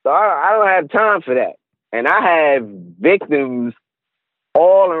 So I don't have time for that. And I have victims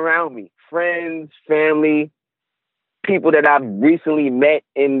all around me, friends, family, people that I've recently met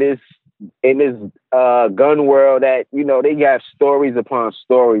in this gun world that, they got stories upon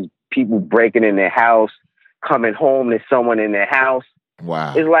stories, people breaking in their house, coming home to someone in their house.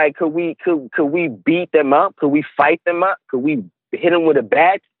 Wow. It's like, could we beat them up? Could we fight them up? Could we hit them with a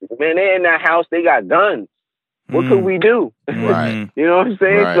bat? Man, they're in that house, they got guns. What could we do? Right. You know what I'm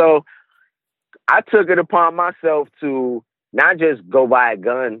saying? Right. So I took it upon myself to not just go buy a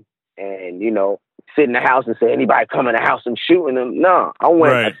gun and, sit in the house and say, anybody come in the house, I'm shooting them. No, I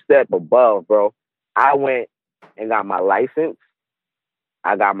went a step above, bro. I went and got my license.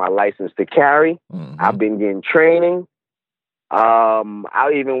 I got my license to carry. Mm-hmm. I've been getting training. I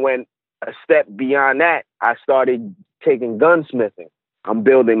even went a step beyond that. I started taking gunsmithing. I'm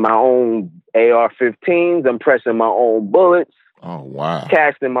building my own AR-15s. I'm pressing my own bullets. Oh, wow.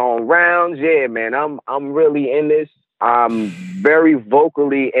 Casting my own rounds. Yeah, man, I'm really in this. I'm very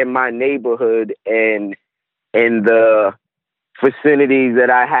vocally in my neighborhood and in the vicinities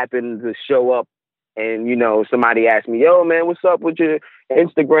that I happen to show up. And, somebody asked me, yo, man, what's up with your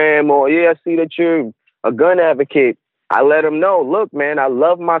Instagram? Or, yeah, I see that you're a gun advocate. I let them know, look, man, I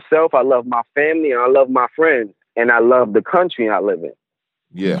love myself. I love my family. And I love my friends. And I love the country I live in.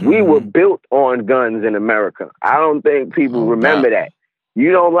 Yeah. We were built on guns in America. I don't think people remember that.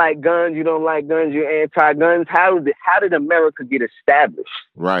 You don't like guns, you're anti-guns. How did America get established?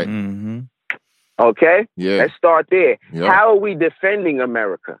 Right. Mm-hmm. Okay? Yeah. Let's start there. Yep. How are we defending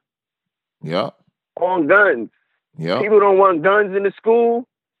America? Yep. On guns. Yep. People don't want guns in the school.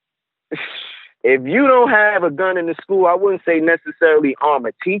 If you don't have a gun in the school, I wouldn't say necessarily arm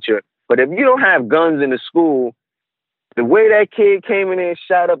a teacher, but if you don't have guns in the school, the way that kid came in there and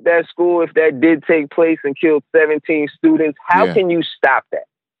shot up that school, if that did take place and killed 17 students, how can you stop that?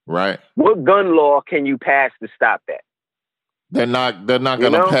 Right. What gun law can you pass to stop that? They're not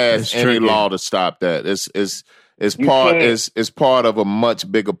going to pass any law to stop that. It's part of a much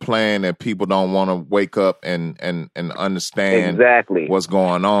bigger plan that people don't want to wake up and understand exactly what's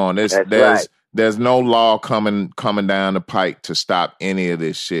going on. There's no law coming down the pike to stop any of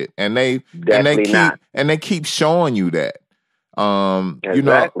this shit, and they keep showing you that.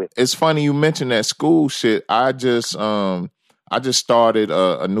 Exactly. It's funny you mentioned that school shit. I just started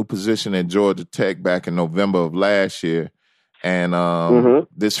a new position at Georgia Tech back in November of last year, and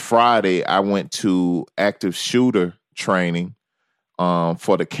this Friday I went to active shooter training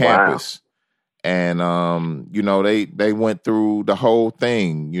for the campus. Wow. And, you know, they went through the whole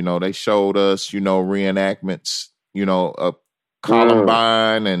thing. You know, they showed us, you know, reenactments, you know, of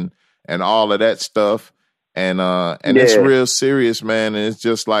Columbine and all of that stuff. And it's real serious, man. And it's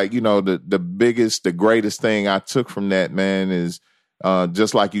just like, you know, the biggest, the greatest thing I took from that, man, is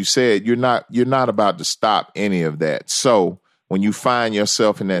just like you said, you're not about to stop any of that. So when you find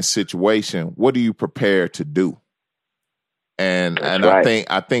yourself in that situation, what are you prepared to do? And right.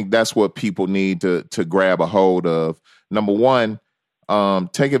 I think that's what people need to grab a hold of. Number one,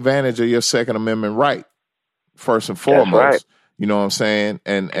 take advantage of your Second Amendment right, first and foremost. Right. You know what I'm saying?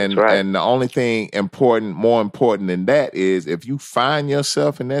 And right. And the only thing more important than that is if you find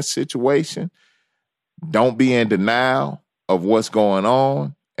yourself in that situation, don't be in denial of what's going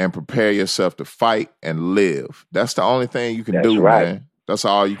on and prepare yourself to fight and live. That's the only thing you can do, right. man. That's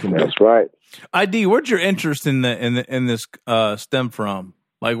all you can do. That's right. ID, where'd your interest in this stem from?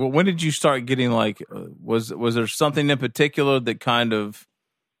 Like, when did you start getting like? Was there something in particular that kind of,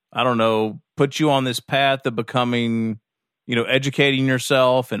 I don't know, put you on this path of becoming, you know, educating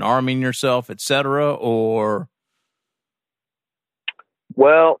yourself and arming yourself, etc.? Or,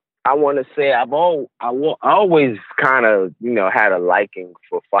 well, I want to say I always kind of, you know, had a liking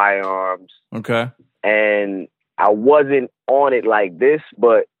for firearms. Okay, and I wasn't on it like this,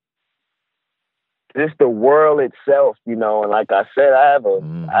 but just the world itself, you know, and like I said, I have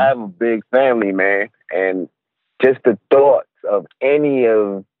a big family, man, and just the thoughts of any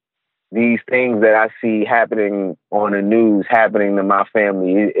of these things that I see happening on the news, happening to my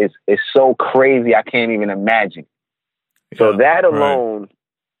family, it's so crazy I can't even imagine. Yeah, so that alone, right.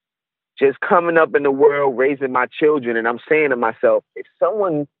 Just coming up in the world, raising my children, and I'm saying to myself, if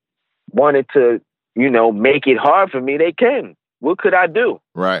someone wanted to, you know, make it hard for me, they can. What could I do?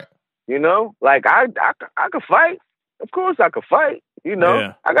 Right. You know, like I could fight. Of course I could fight. You know,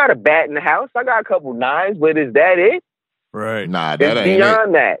 yeah. I got a bat in the house. I got a couple knives, but is that it? Right. Nah, that it's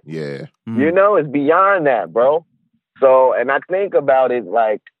beyond that. Yeah. You know, it's beyond that, bro. So, and I think about it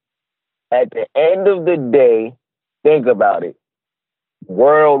like at the end of the day, think about it.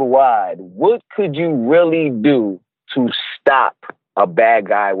 Worldwide, what could you really do to stop a bad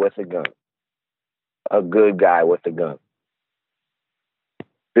guy with a gun? A good guy with a gun?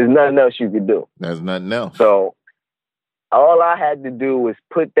 There's nothing else you could do. There's nothing else. So all I had to do was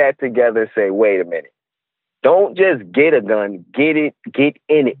put that together and say, wait a minute. Don't just get a gun. Get in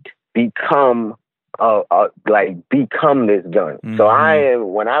it. Become this gun. Mm-hmm. So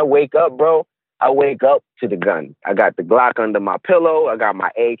when I wake up, bro, I wake up to the gun. I got the Glock under my pillow. I got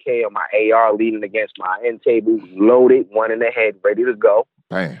my AK or my AR leaning against my end table, loaded, one in the head, ready to go.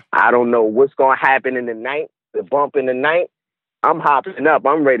 Damn. I don't know what's going to happen in the night, the bump in the night. I'm hopping up.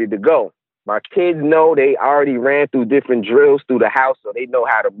 I'm ready to go. My kids know they already ran through different drills through the house, so they know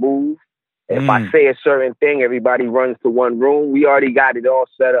how to move. If I say a certain thing, everybody runs to one room. We already got it all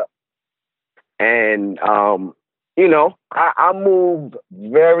set up. And, you know, I move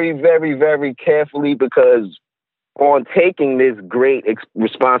very, very, very carefully because on taking this great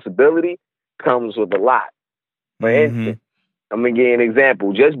responsibility comes with a lot. For instance, I'm going to give you an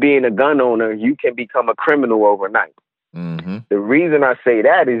example. Just being a gun owner, you can become a criminal overnight. Mm-hmm. The reason I say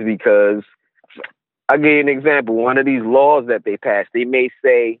that is because, I'll give you an example. One of these laws that they passed, they may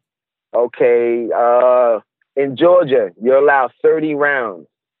say, okay, in Georgia, you're allowed 30 rounds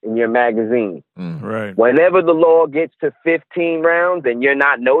in your magazine. Right. Whenever the law gets to 15 rounds and you're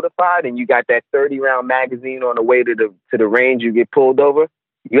not notified and you got that 30-round magazine on the way to the range, you get pulled over,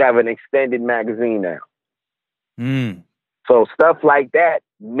 you have an extended magazine now. So stuff like that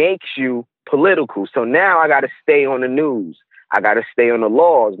makes you political. So now I got to stay on the news. I got to stay on the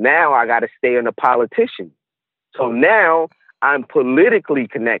laws. Now I got to stay on the politicians. So now I'm politically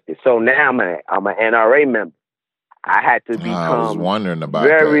connected. So now I'm an NRA member. I had to become I was wondering about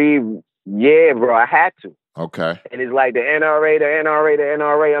that. Yeah, bro, I had to. Okay. And it's like the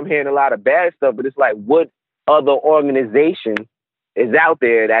NRA. I'm hearing a lot of bad stuff, but it's like, what other organization is out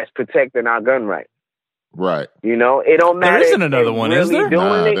there that's protecting our gun rights? Right. You know, it don't matter. There isn't another one, really is there?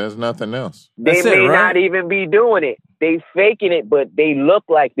 There's nothing else. They may not even be doing it. They faking it, but they look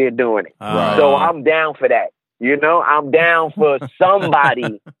like they're doing it. Right. So I'm down for that. You know, I'm down for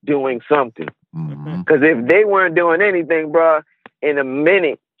somebody doing something. Because if they weren't doing anything, bro, in a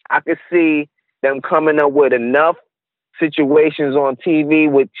minute, I could see them coming up with enough situations on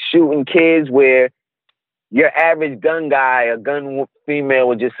TV with shooting kids where your average gun guy, a gun female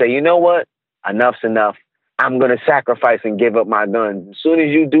would just say, you know what? Enough's enough. I'm going to sacrifice and give up my guns. As soon as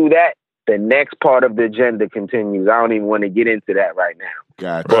you do that, the next part of the agenda continues. I don't even want to get into that right now.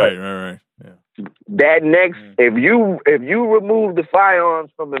 Gotcha. Right. Yeah. that next, if you remove the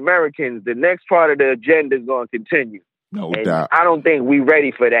firearms from Americans, the next part of the agenda is going to continue. No doubt. I don't think we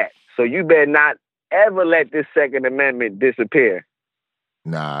ready for that. So you better not ever let this Second Amendment disappear.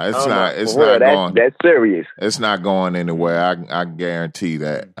 Nah, it's not. It's not going. That's serious. It's not going anywhere. I guarantee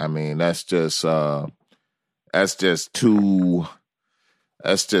that. I mean, that's just too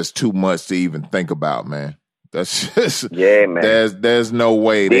much to even think about, man. That's just man. There's no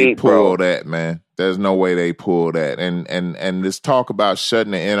way they pull that, man. There's no way they pull that. And this talk about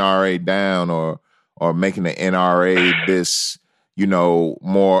shutting the NRA down or making the NRA this,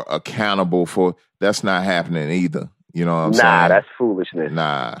 more accountable for, that's not happening either. You know what I'm saying? Nah, that's foolishness.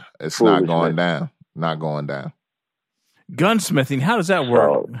 Nah, it's not going down. Not going down. Gunsmithing, how does that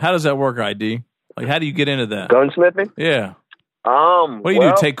work? How does that work, ID? Like, how do you get into that? Gunsmithing? Yeah. What do you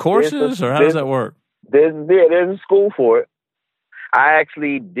do? Take courses, or how does that work? There's a school for it. I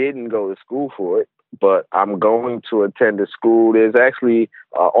actually didn't go to school for it, but I'm going to attend a school. There's actually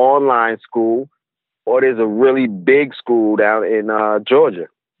an online school, or there's a really big school down in Georgia.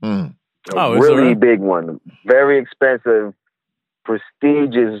 A really big one. Very expensive,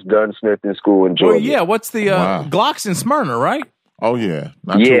 prestigious gunsmithing school in Georgia. Well, yeah, what's the Glocks in Smyrna, right? Oh yeah,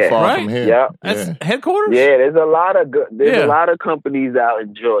 not too far from here. Yeah, that's headquarters. Yeah, there's a lot of companies out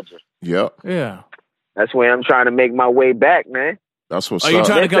in Georgia. Yep. Yeah. That's where I'm trying to make my way back, man. That's what's up. Are you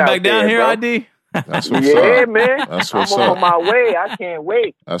trying to come back down here, bro. ID? That's what's up. Yeah, man. That's what's I'm up. on my way. I can't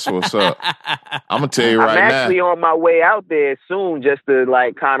wait. That's what's up. I'm gonna tell you right now. I'm actually on my way out there soon, just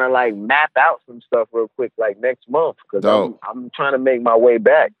to kind of map out some stuff real quick, next month, because I'm trying to make my way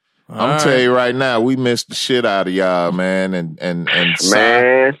back. I'm gonna tell you right now, we missed the shit out of y'all, man, and man,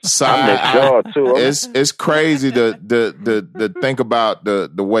 I miss y'all too. It's crazy to think about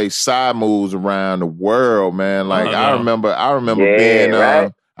the way Psy moves around the world, man. I remember being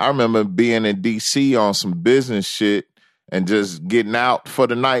I remember being in DC on some business shit and just getting out for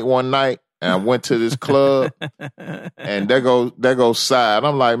the night one night. And I went to this club, and there goes Psy.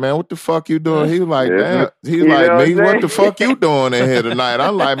 I'm like, man, what the fuck you doing? He was like, damn. He's like, me, what the fuck you doing in here tonight?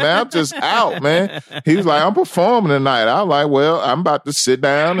 I'm like, man, I'm just out, man. He was like, I'm performing tonight. I'm like, well, I'm about to sit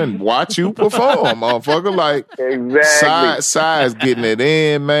down and watch you perform, motherfucker. Exactly. Psy is getting it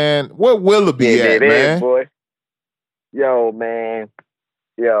in, man. Where Willoughby at, man? Boy. Yo, man.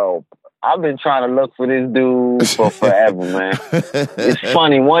 I've been trying to look for this dude for forever, man. It's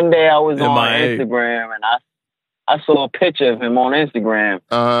funny. One day I was on Instagram and I saw a picture of him on Instagram.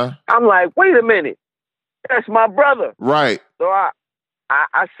 I'm like, wait a minute, that's my brother. Right. So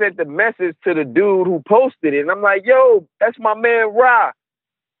I sent the message to the dude who posted it, and I'm like, yo, that's my man Ra.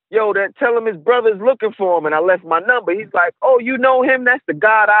 Yo, tell him his brother's looking for him, and I left my number. He's like, oh, you know him? That's the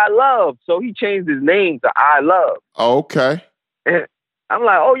God I love. So he changed his name to I Love. Okay. I'm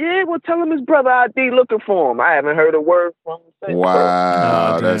like, oh, yeah, well, tell him his brother ID looking for him. I haven't heard a word from him.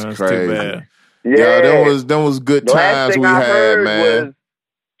 Wow, that's crazy. Too bad. Yeah, them was good times we had, man. Was,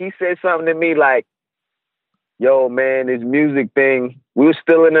 he said something to me like, yo, man, this music thing, we were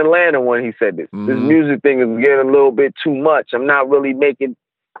still in Atlanta when he said this. Mm-hmm. This music thing is getting a little bit too much. I'm not really making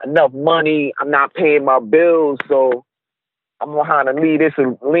enough money. I'm not paying my bills, so I'm going to have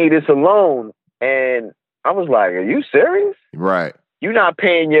to leave this alone. And I was like, are you serious? Right. You're not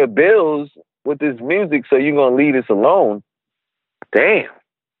paying your bills with this music, so you're gonna leave us alone. Damn.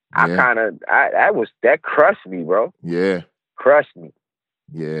 Yeah. That crushed me, bro. Yeah. Crushed me.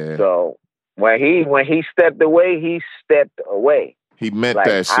 Yeah. So when he stepped away, he stepped away. He meant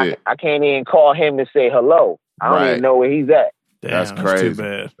that shit. I can't even call him to say hello. I don't even know where he's at. Damn, that's crazy. Too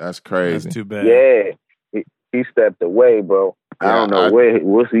bad. That's crazy. That's too bad. Yeah. He stepped away, bro. I don't know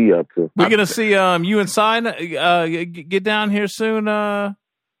what's he up to. We're gonna see you and Sign get down here soon.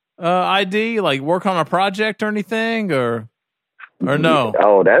 ID, work on a project or anything, or no?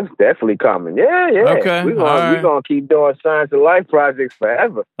 Oh, that's definitely coming. Yeah. Okay, we're gonna keep doing Science of Life projects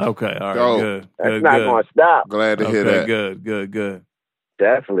forever. Okay, all right, good. That's not gonna stop. Glad to hear that. Good.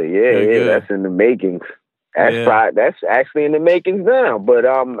 Definitely, yeah. That's in the makings. That's actually in the makings now. But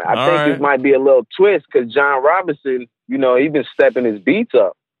I think this might be a little twist because John Robinson, he's been stepping his beats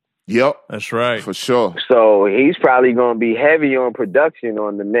up. Yep. That's right. For sure. So he's probably going to be heavy on production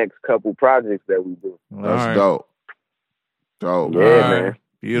on the next couple projects that we do. That's dope. Dope. Yeah, man.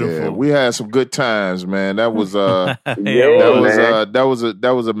 Beautiful. Yeah, we had some good times, man. That was that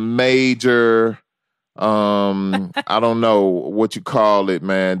was a major I don't know what you call it,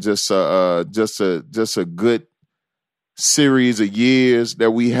 man. Just a good series of years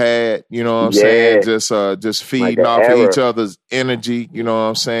that we had, you know what I'm saying? Just feeding off of each other's energy, you know what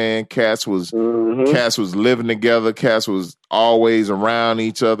I'm saying? Cats was living together, cats was always around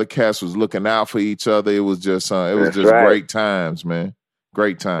each other, cats was looking out for each other. It was just great times, man.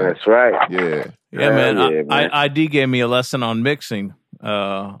 Great times. That's right. Yeah. Yeah, man. ID gave me a lesson on mixing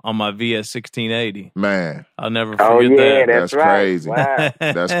on my VS 1680. Man. I'll never forget that. That's right. Crazy. Wow.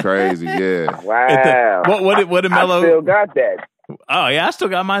 That's crazy, yeah. Wow. What did Mello... I still got that. Oh, yeah, I still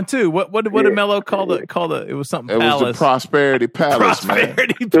got mine, too. What did Mello call it? It was something Palace. It was the Prosperity Palace, man.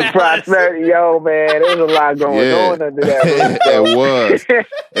 The Prosperity, yo, man. There's a lot going on under that.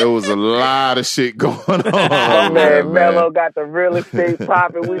 It was a lot of shit going on. Oh, man, Mello got the real estate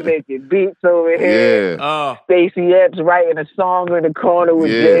popping. We making beats over here. Yeah. Stacey Epps writing a song in the corner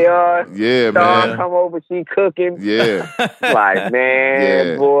with JR. Yeah, Star man. come over, she cooking. Yeah. Like,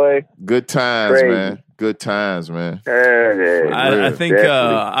 man, boy. Good times, crazy. Man. Good times, man. I think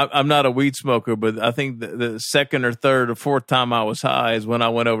I'm not a weed smoker, but I think the second or third or fourth time I was high is when I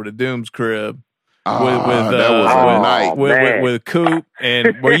went over to Doom's crib with Coop.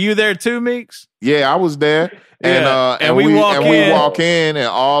 And were you there too, Meeks? Yeah, I was there. And we walk in and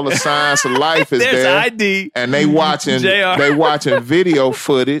all the Science of Life is there. ID. And they watching video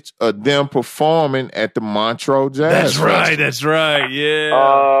footage of them performing at the Montreux Jazz Festival. That's right. Yeah.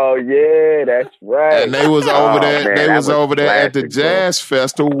 Oh yeah, that's right. And they was over there. They was over there at the Jazz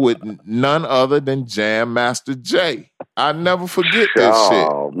Festival with none other than Jam Master Jay. I never forget this shit.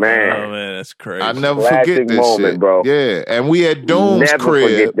 Oh man, that's crazy. I never forget this moment, shit, bro. Yeah, and we at Doom's crib.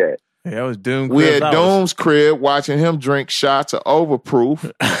 Forget that. Yeah, it was Doom. We at Doom's crib watching him drink shots of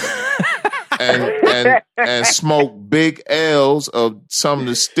Overproof and smoke big L's of some of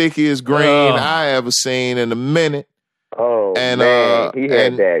the stickiest green I ever seen in a minute. Oh, man, he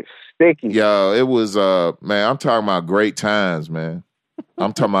had that sticky. Yo, it was man. I'm talking about great times, man.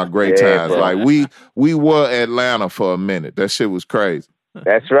 I'm talking about great times. Bro. Like we were Atlanta for a minute. That shit was crazy.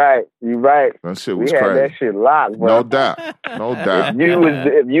 That's right. You're right. That shit was crazy. We had that shit locked, bro. No doubt.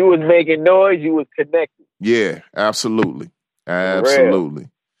 If you was making noise, you was connected. Yeah, absolutely. Absolutely.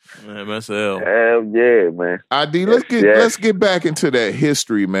 Man, MSL. Hell yeah, man. ID, let's get back into that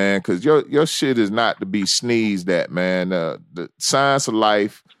history, man, because your shit is not to be sneezed at, man. The Science of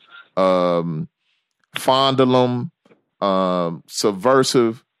Life, Fondulum,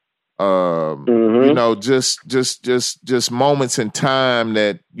 Subversive, you know, just moments in time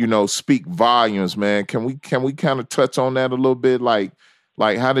that, you know, speak volumes, man. Can we kind of touch on that a little bit? Like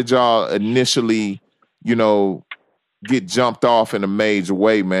how did y'all initially, you know, get jumped off in a major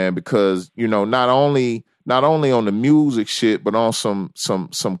way, man? Because, you know, not only on the music shit, but on some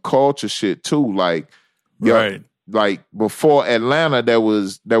culture shit too. Like, right. Like before Atlanta, there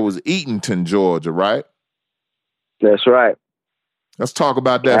was Eatonton, Georgia, right? That's right. Let's talk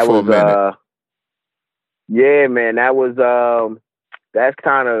about that for a minute. Yeah, man, that's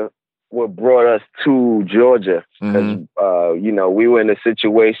kind of what brought us to Georgia. Because, you know, we were in a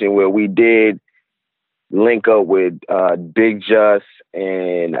situation where we did link up with Big Just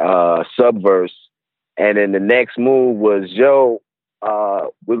and Subverse. And then the next move was,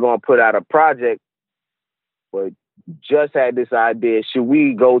 we're going to put out a project. But Just had this idea, should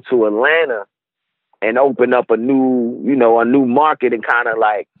we go to Atlanta and open up a new market and kind of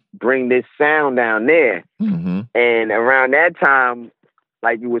like bring this sound down there. Mm-hmm. And around that time,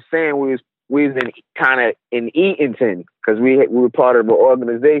 like you were saying, we was in Eatonton because we were part of an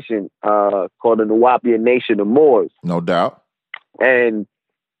organization called the Nuwapia Nation of Moors. No doubt. And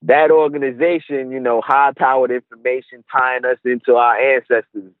that organization, you know, high-powered information tying us into our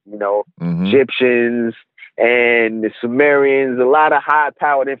ancestors, you know, Egyptians and the Sumerians, a lot of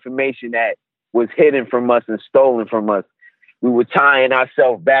high-powered information that was hidden from us and stolen from us. We were tying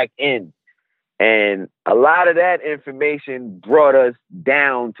ourselves back in. And a lot of that information brought us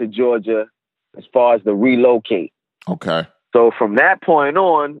down to Georgia as far as the relocate. Okay. So from that point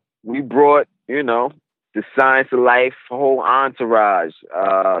on, we brought, you know, the Science of Life, whole entourage.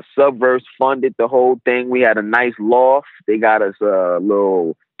 Subverse funded the whole thing. We had a nice loft. They got us a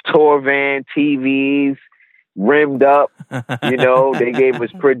little tour van, TVs, rimmed up. You know, they gave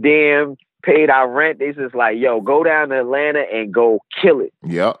us per diem. Paid our rent. They just like, yo, go down to Atlanta and go kill it.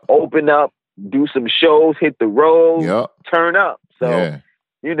 Yep. Open up, do some shows, hit the road, yep. Turn up. So,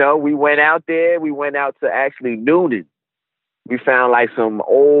 you know, we went out there. We went out to actually Noonan. We found like some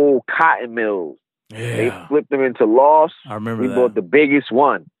old cotton mills. Yeah. They flipped them into lofts. I remember we that. bought the biggest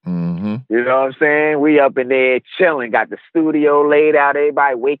one. Mm-hmm. You know what I'm saying? We up in there chilling, got the studio laid out,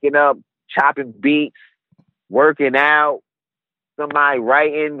 everybody waking up, chopping beats, working out, somebody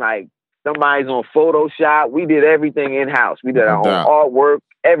writing, like, Somebody's on Photoshop. We did everything in-house. We did our own artwork,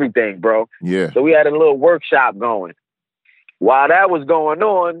 everything, bro. Yeah. So we had a little workshop going. While that was going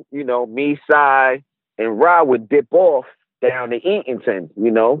on, you know, me, Cy, and Rod would dip off down to Eatonton, you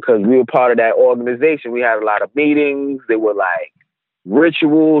know, because we were part of that organization. We had a lot of meetings. There were like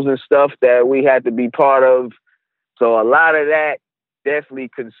rituals and stuff that we had to be part of. So a lot of that definitely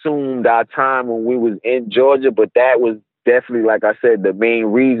consumed our time when we was in Georgia, but that was definitely, like I said, the main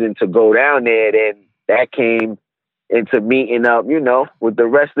reason to go down there. Then that came into meeting up, you know, with the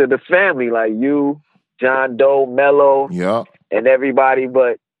rest of the family, like you, John Doe, Mello, and everybody.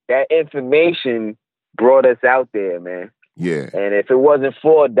 But that information brought us out there, man. Yeah. And if it wasn't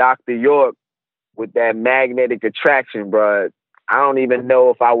for Dr. York with that magnetic attraction, bro, I don't even know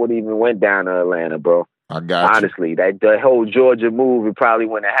if I would even went down to Atlanta, bro. I got Honestly, the whole Georgia move, it probably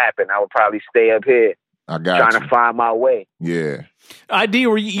wouldn't have happened. I would probably stay up here trying to find my way. Yeah. ID,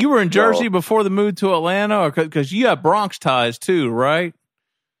 you were in Jersey before the move to Atlanta? Or because you have Bronx ties too, right?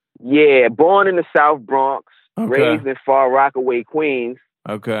 Yeah, born in the South Bronx, raised in Far Rockaway, Queens.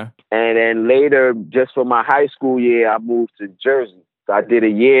 Okay. And then later, just for my high school year, I moved to Jersey. So I did a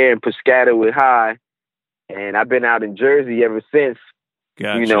year in Piscataway High, and I've been out in Jersey ever since.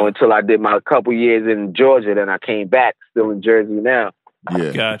 Gotcha. You know, until I did my couple years in Georgia, then I came back, still in Jersey now.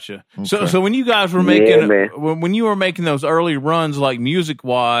 Yeah. Gotcha. Okay. So when you guys were making when you were making those early runs, like music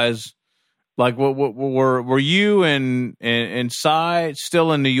wise, like what were you and Cy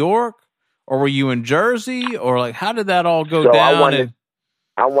still in New York, or were you in Jersey, or like how did that all go down?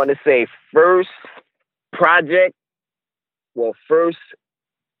 I want to say first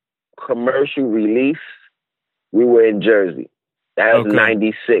commercial release, we were in Jersey. That was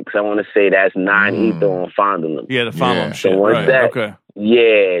 96. I want to say that's 9 Ether on Fondling. Yeah, the Fondling shit. So once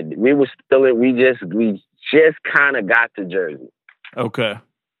we were still in, we just kind of got to Jersey. Okay.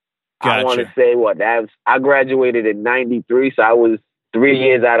 Gotcha. I want to say I graduated in 93, so I was 3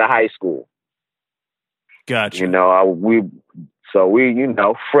 years out of high school. Gotcha. You know, we you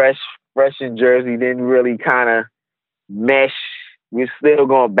know, fresh in Jersey, didn't really kind of mesh. We're still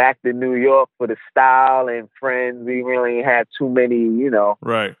going back to New York for the style and friends. We really ain't had too many, you know,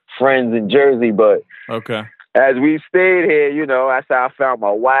 friends in Jersey. But as we stayed here, you know, that's how I found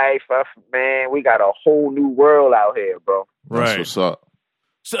my wife. Man, we got a whole new world out here, bro. That's what's up.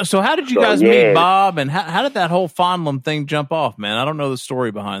 So how did you guys meet Bob, and how did that whole Fondling thing jump off, man? I don't know the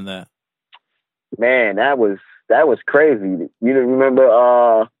story behind that. Man, that was crazy. You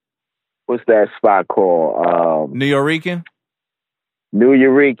remember what's that spot called? New Eurekan? New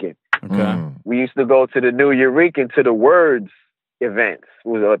Eurekan. Okay. We used to go to the New Eurekan to the Words events. It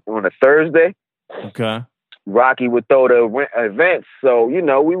was on a Thursday. Okay. Rocky would throw the events. So, you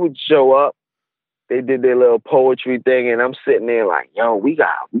know, we would show up. They did their little poetry thing, and I'm sitting there like, yo, we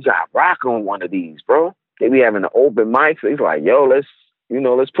got Rock on one of these, bro. They be having an open mic. So he's like, yo, let's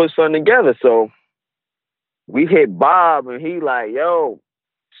put something together. So we hit Bob, and he like, yo,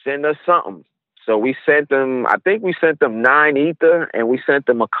 send us something. So we sent them, I think we sent them 9 Ether, and we sent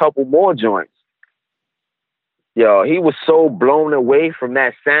them a couple more joints. Yo, he was so blown away from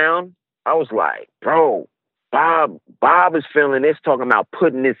that sound. I was like, bro, Bob is feeling this, talking about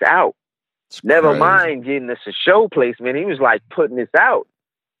putting this out. Never mind getting us a show placement. He was like putting this out.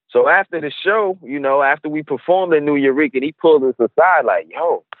 So after the show, you know, after we performed in New Eurekan, he pulled us aside like,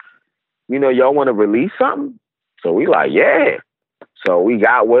 yo, you know, y'all want to release something? So we like, yeah. So we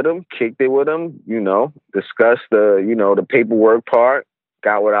got with him, kicked it with him, you know, discussed the paperwork part,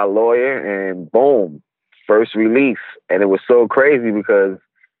 got with our lawyer, and boom, first release. And it was so crazy because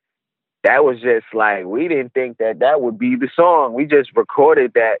that was just like, we didn't think that would be the song. We just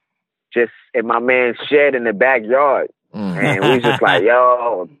recorded that just in my man's shed in the backyard. And we just like,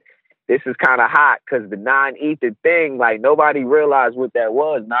 yo, this is kind of hot because the 9 Ether thing, like nobody realized what that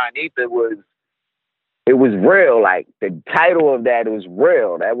was. 9 Ether it was real. Like the title of that was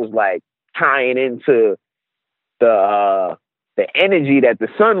real. That was like tying into the energy that the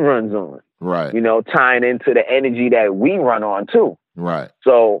sun runs on. Right. You know, tying into the energy that we run on too. Right.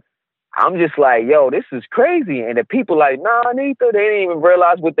 So I'm just like, yo, this is crazy. And the people like, nah, Ether, they didn't even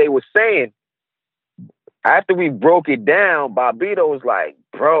realize what they were saying. After we broke it down, Bobbito was like,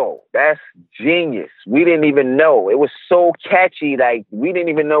 bro, that's genius. We didn't even know. It was so catchy. Like, we didn't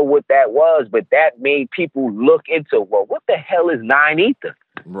even know what that was, but that made people look into, well, what the hell is 9 Ether?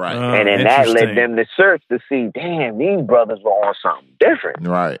 Right. And then that led them to search to see, damn, these brothers were on something different.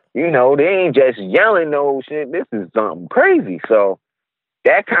 Right. You know, they ain't just yelling no shit. This is something crazy. So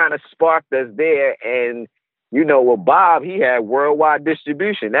that kind of sparked us there. And you know, with Bob, he had worldwide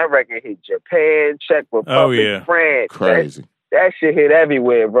distribution. That record hit Japan, Czech Republic, France. Crazy. that shit hit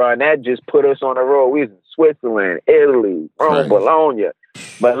everywhere, bro. And that just put us on the road. We was in Switzerland, Italy, Rome, Bologna,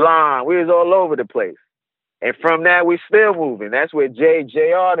 Milan. We was all over the place. And from that, we still moving. That's where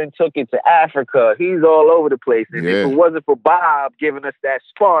JR then took it to Africa. He's all over the place. And if it wasn't for Bob giving us that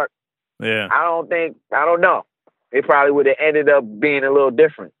spark, I don't know. It probably would have ended up being a little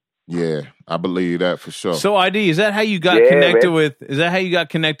different. Yeah, I believe that for sure. So, ID, is that how you got connected with? Is that how you got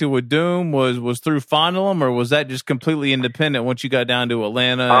connected with Doom? Was through Fondle 'Em, or was that just completely independent once you got down to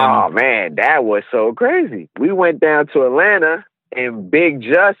Atlanta? Oh man, that was so crazy. We went down to Atlanta, and Big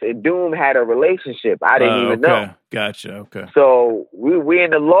Just and Doom had a relationship. I didn't even know. Gotcha. Okay. So we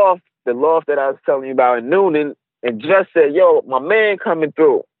in the loft that I was telling you about in Noonan, and Just said, "Yo, my man coming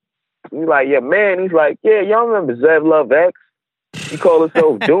through." We like, "Yeah, man." He's like, "Yeah, y'all remember Zev Love X?" He called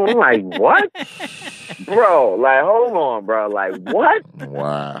himself Doom. I'm like, what? Bro, like, hold on, bro. Like, what?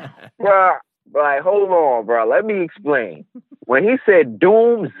 Wow. Bro, like, hold on, bro. Let me explain. When he said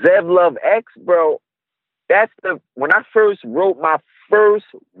Doom, Zev Love X, bro, when I first wrote my first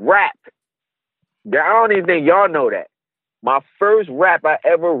rap, I don't even think y'all know that. My first rap I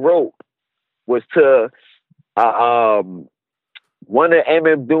ever wrote was to one of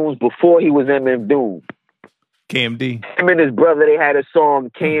MM Doom's before he was MM Doom. KMD. Him and his brother, they had a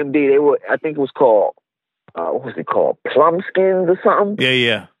song, KMD. I think it was called, what was it called? Plumskins or something?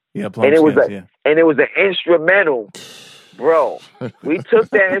 Yeah, Plumskins, and it was an instrumental. Bro, we took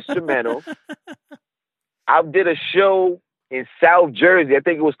that instrumental. I did a show in South Jersey. I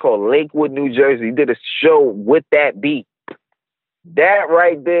think it was called Lakewood, New Jersey. Did a show with that beat. That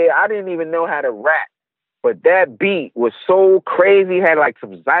right there, I didn't even know how to rap. But that beat was so crazy. Had like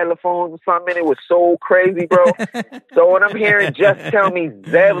some xylophones or something. It was so crazy, bro. So when I'm hearing Just tell me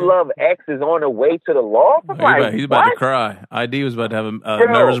Zev Love X is on the way to the loft, he's about to cry. ID was about to have a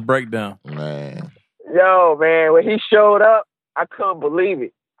nervous breakdown. Man. Yo, man, when he showed up, I couldn't believe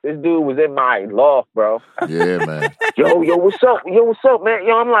it. This dude was in my loft, bro. Yeah, man. Yo, what's up? Yo, what's up, man?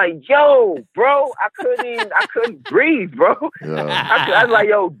 Yo, I'm like, yo, bro, I couldn't breathe, bro. I was like,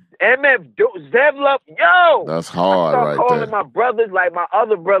 yo, MF, Zev Love, yo. That's hard, right there. I started calling my brothers, like my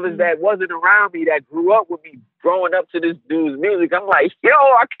other brothers that wasn't around me, that grew up with me, growing up to this dude's music. I'm like, yo,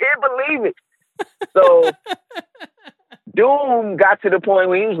 I can't believe it. So Doom got to the point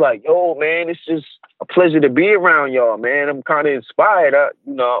where he was like, yo, man, it's just a pleasure to be around y'all, man. I'm kind of inspired,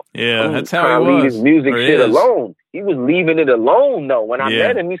 Yeah, that's how he was. Leave his music shit alone. He was leaving it alone, though. When I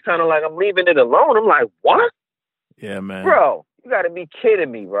met him, he's kind of like, I'm leaving it alone. I'm like, what? Yeah, man. Bro, you got to be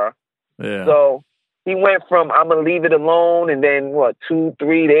kidding me, bro. Yeah. So he went from, I'm going to leave it alone, and then,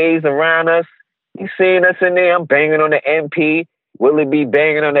 2-3 days around us, he's seeing us in there. I'm banging on the MP. Willie B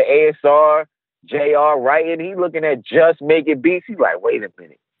banging on the ASR. JR writing. He looking at Just Making Beats. He's like, wait a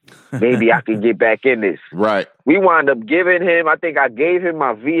minute. Maybe I can get back in this. Right. We wound up giving him, I think I gave him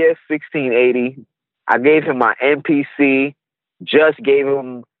my VS 1680. I gave him my MPC. Just gave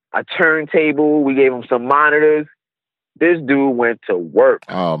him a turntable. We gave him some monitors. This dude went to work.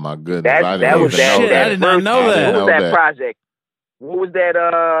 Oh, my goodness. That was that. I did not know that. What was that project? What was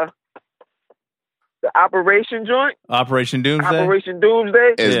that, the Operation joint? Operation Doomsday? Operation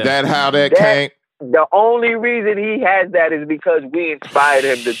Doomsday? Is that how that came? The only reason he has that is because we inspired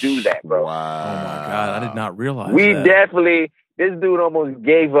him to do that, bro. Wow. Oh, my God. I did not realize we that. definitely, this dude almost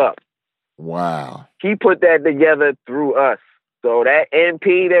gave up. Wow. He put that together through us. So that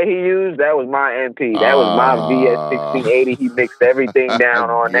MP that he used, that was my MP. That was my VS 1680. He mixed everything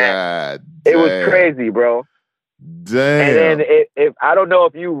down on that. It was crazy, bro. Damn. And then if I don't know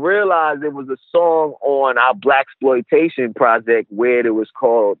if you realize it was a song on our Blaxploitation project where it was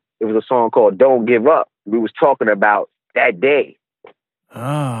a song called Don't Give Up. We was talking about that day.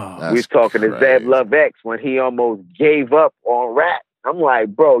 Oh. We was talking to Zev Love X when he almost gave up on rap. I'm like,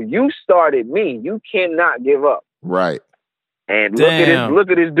 bro, you started me. You cannot give up. Right. And look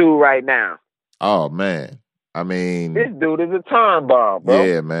at this dude right now. Oh man. I mean, this dude is a time bomb, bro.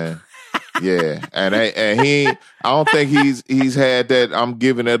 Yeah, man. Yeah. And I don't think he's had that I'm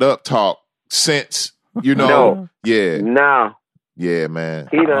giving it up talk since, No. Yeah. No. Yeah, man.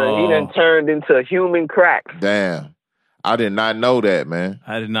 He done turned into human crack. Damn. I did not know that, man.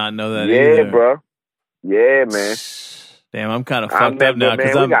 I did not know that either. Yeah, bro. Yeah, man. Damn, I'm kind of fucked up now.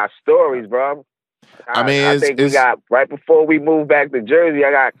 Man, we got stories, bro. I think we got, right before we moved back to Jersey,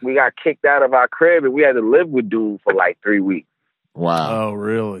 we got kicked out of our crib and we had to live with dude for like 3 weeks. Wow. Oh,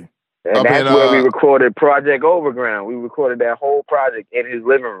 really? And that's where we recorded Project Overground. We recorded that whole project in his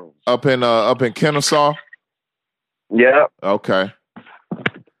living room. Up in Kennesaw? Yep. Okay.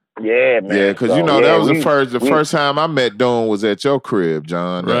 Yeah, man. Yeah, because that was the first time I met Doom was at your crib,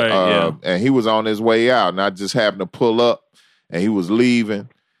 John. Right. And he was on his way out, and I just happened to pull up, and he was leaving,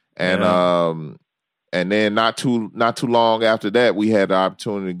 and then not too long after that, we had the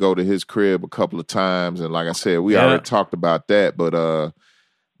opportunity to go to his crib a couple of times, and like I said, we already talked about that, but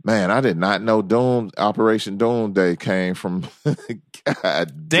man, I did not know Operation Doomsday came from.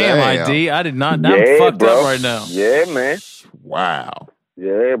 God damn, ID. I did not. I'm fucked up right now. Yeah, man. Wow.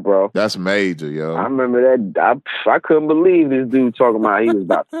 Yeah, bro. That's major, yo. I remember that. I couldn't believe this dude talking about he was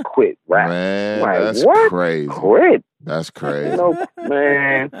about to quit rap. Man, like, that's what? crazy. Quit? That's crazy.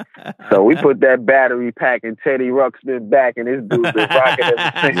 Man. So we put that battery pack in Teddy Ruxpin back, and this dude been rocking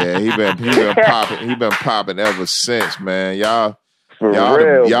ever since. Yeah, he been popping. He been popping ever since, man. Y'all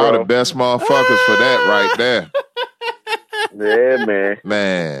the best motherfuckers for that right there. Yeah, man.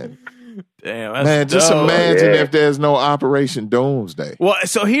 Man. Damn, that's man, just dope. imagine if there's no Operation Doomsday. Well,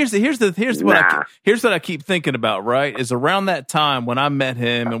 so here's what I keep thinking about. Right, is around that time when I met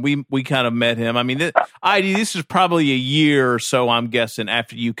him, and we kind of met him. I mean, this is probably a year or so, I'm guessing,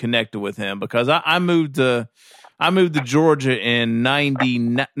 after you connected with him, because I moved to Georgia in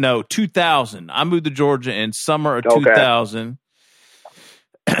 2000. I moved to Georgia in summer of 2000.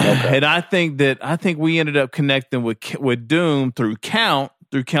 Okay. And I think we ended up connecting with Doom through Count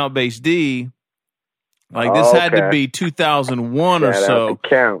Bass D. Like this had to be 2001 or so.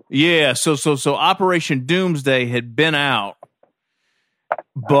 Count. Yeah, so Operation Doomsday had been out,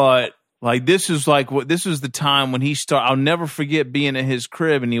 but like this was the time when he started. I'll never forget being at his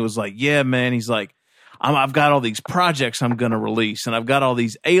crib, and he was like, "Yeah, man," he's like, I've got all these projects I'm going to release, and I've got all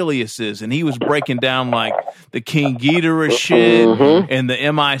these aliases. And he was breaking down like the King Ghidorah shit and the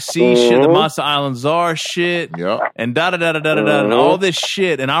MIC shit, the Monster Island Czar shit, and and all this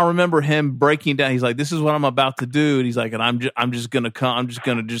shit. And I remember him breaking down. He's like, "This is what I'm about to do." And he's like, "And I'm just going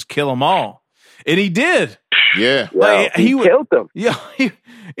to kill them all." And he did. Yeah. Like, he killed them. Yeah.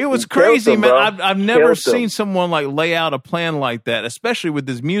 It was crazy, man. I've never seen someone like lay out a plan like that, especially with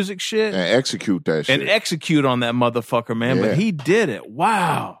this music shit. And execute that shit. And execute on that motherfucker, man. Yeah. But he did it.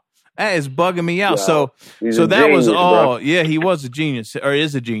 Wow. That is bugging me out. Yeah. So that was all. Bro. Yeah, he was a genius, or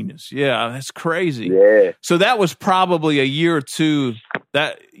is a genius. Yeah, that's crazy. Yeah. So that was probably a year or two.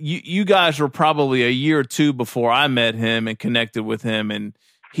 That you guys were probably a year or two before I met him and connected with him, and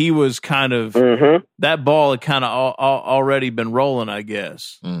he was kind of that ball had kind of already been rolling, I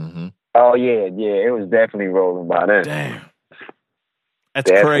guess. Mm-hmm. Oh yeah, it was definitely rolling by then. Damn, that's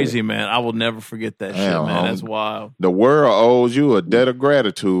crazy, man. I will never forget that shit, man. That's wild. The world owes you a debt of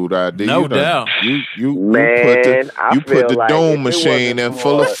gratitude, ID. No doubt. You put the Doom machine in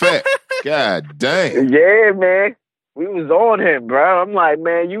full effect. God damn. Yeah, man. We was on him, bro. I'm like,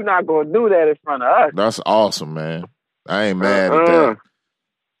 man, you not gonna do that in front of us. That's awesome, man. I ain't mad at that.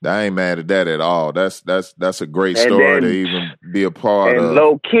 I ain't mad at that at all. That's a great story to even be a part of. And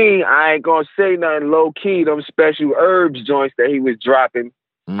low key, I ain't gonna say nothing. Low key, them special herbs joints that he was dropping,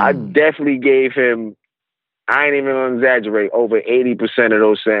 I definitely gave him. I ain't even gonna exaggerate. Over 80% of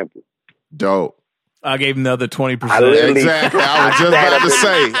those samples. Dope. I gave him the other 20%. Exactly. I was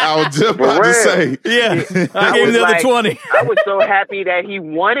just about to say. Yeah. I gave him the other 20. I was so happy that he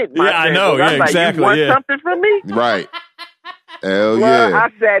wanted my I know. Yeah, exactly. Like, you want something from me? Right. Hell yeah. I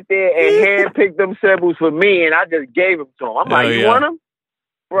sat there and handpicked them samples for me, and I just gave them to him. I'm like, you want them?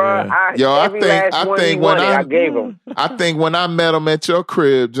 Bro, I gave him. I think when I met him at your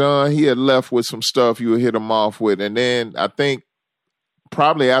crib, John, he had left with some stuff you would hit him off with. And then I think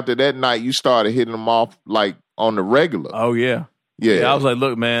probably after that night, you started hitting him off like on the regular. Oh, yeah. Yeah. I was like,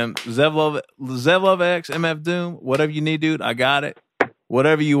 look, man, Zevlov X, MF Doom, whatever you need, dude, I got it.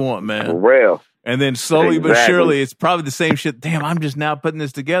 Whatever you want, man. For real. And then slowly but surely, it's probably the same shit. Damn, I'm just now putting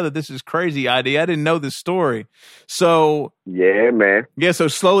this together. This is crazy, ID. I didn't know this story. So yeah, man. Yeah, so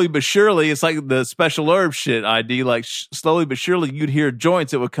slowly but surely, it's like the special herb shit, ID. Like slowly but surely, you'd hear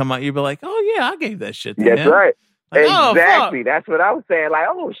joints that would come out. You'd be like, oh yeah, I gave that shit to him. That's right. Like, exactly. That's what I was saying. Like,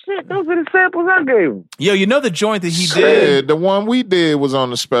 oh shit, those are the samples I gave him. Yo, you know the joint that he did? The one we did was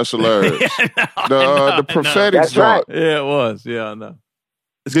on the special herbs. The prophetic joint. Right. Yeah, it was. Yeah, I know.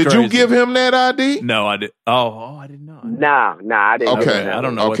 Did you give him that ID? No, I did. Oh, I didn't know. Nah, I didn't. Okay, I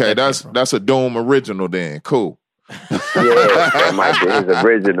don't know. Okay, that's a Doom original then. Cool. Yeah, that might be his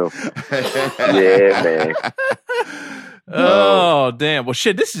original. Yeah, man. Oh, damn. Well,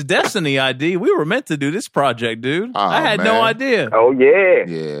 shit, this is Destiny, ID. We were meant to do this project, dude. Oh, I had no idea. Oh, yeah.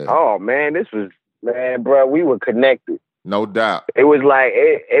 Yeah. Oh, man, bro, we were connected. No doubt. It was like,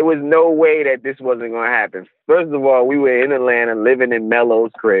 it was no way that this wasn't going to happen. First of all, we were in Atlanta living in Mello's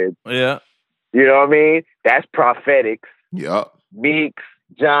crib. Yeah. You know what I mean? That's Prophetics. Yep. Meeks,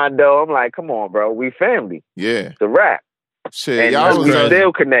 John Doe. I'm like, come on, bro. We family. Yeah. It's a rap. Shit, and we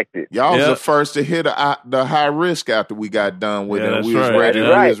still connected. Y'all was the first to hit the high risk after we got done with it. We was ready. We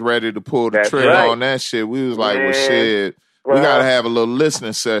was ready to pull the trigger on that shit. We was like, well, shit. We gotta have a little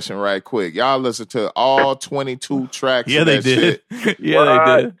listening session right quick. Y'all listen to all 22 tracks. Yeah, of they that did. Shit. Yeah,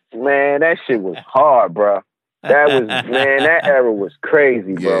 they did. Man, that shit was hard, bro. That era was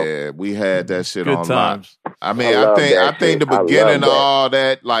crazy, bro. Yeah, we had that shit Good on times. lock. I mean, I think the beginning of all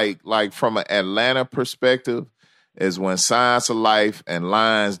that, like from an Atlanta perspective, is when Science of Life and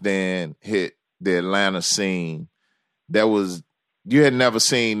Lions Den hit the Atlanta scene. You had never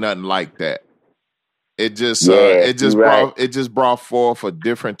seen nothing like that. It just brought forth a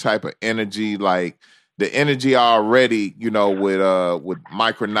different type of energy, like the energy already, with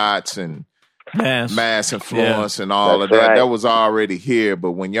Micronauts and Mass Influence and all of that. That was already here.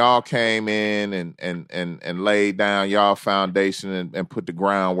 But when y'all came in and laid down y'all foundation and put the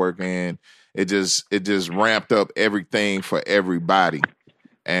groundwork in, it just ramped up everything for everybody.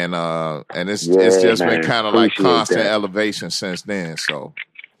 And it's just been kind of like constant elevation since then. So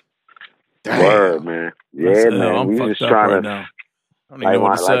damn. Word, man. Yeah, man. We just trying to like I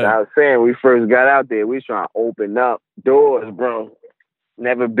was saying, we first got out there, we was trying to open up doors, bro.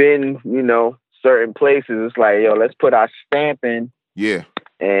 Never been, certain places. It's like, yo, let's put our stamp in. Yeah.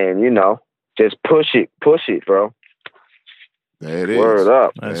 And, just push it, bro. There it is. Word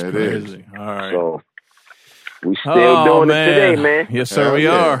up. That's crazy. All right. So we still doing it today, man. Yes, sir, we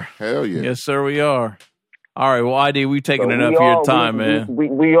are. Hell yeah. Yes, sir, we are. All right. Well, ID, we taking enough of your time, man.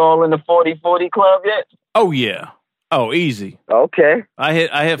 We all in the 40-40 club yet? Oh, yeah. Oh, easy. Okay. I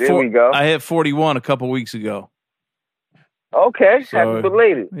hit 41 a couple weeks ago. Okay. So, happy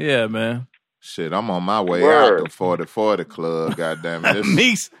belated. Yeah, man. Shit, I'm on my way out the 40-40 club, goddamn it.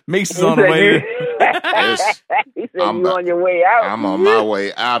 Meeks is on the way. He said you on your way out. I'm on my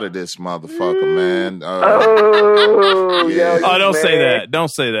way out of this motherfucker, man. Don't say that. Don't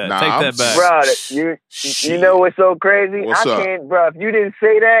say that. Take that back. Bro, you know what's so crazy? What's up? Can't, bro, if you didn't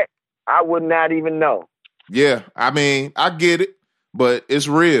say that, I would not even know. Yeah, I mean, I get it, but it's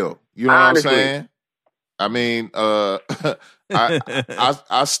real. You know what I'm saying? I mean, I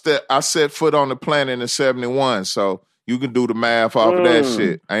set foot on the planet in 71, so you can do the math off of that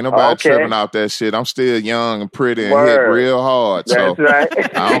shit. Ain't nobody tripping out that shit. I'm still young and pretty and hit real hard, so right.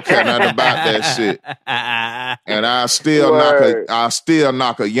 I don't care nothing about that shit. And I still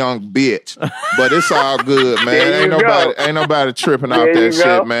knock a young bitch, but it's all good, man. Ain't nobody tripping out that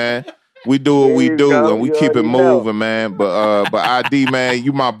shit, man. We do what we do, and we keep it moving, man. But ID, man,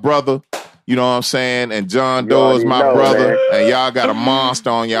 you my brother. You know what I'm saying? And John Doe is my brother. Man. And y'all got a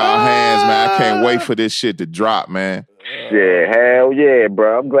monster on y'all hands, man. I can't wait for this shit to drop, man. Yeah, hell yeah,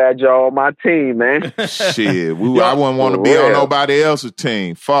 bro. I'm glad y'all on my team, man. Shit, I wouldn't want to be on nobody else's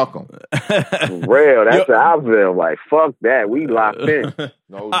team. Fuck them. Real, that's how I feel. Like, fuck that. We locked in.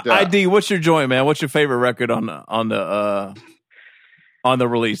 No doubt. ID, what's your joint, man? What's your favorite record on the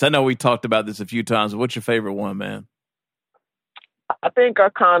release? I know we talked about this a few times. But what's your favorite one, man? I think I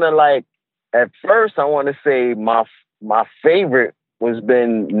kind of like. At first, I want to say my favorite was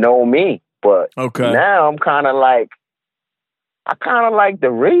been Know Me, but now I'm kind of like, I kind of like the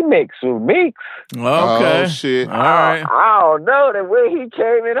remix with Meeks. Okay. Oh, shit. All right. I don't know. The way he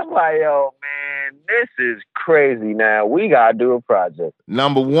came in, I'm like, yo, man, this is crazy now. We got to do a project.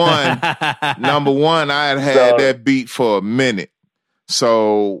 Number one, I had that beat for a minute.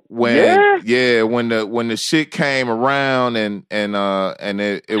 So when the shit came around and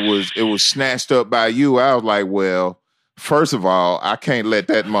it was snatched up by you, I was like, well, first of all, I can't let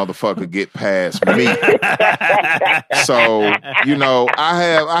that motherfucker get past me. So,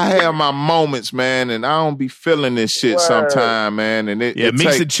 I have my moments, man, and I don't be feeling this shit sometime, man. And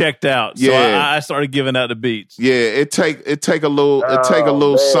Meeks had checked out. So I started giving out the beats. Yeah, it take a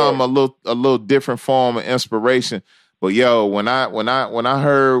little something, a little different form of inspiration. But yo, when I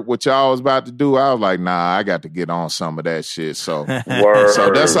heard what y'all was about to do, I was like, nah, I got to get on some of that shit. So,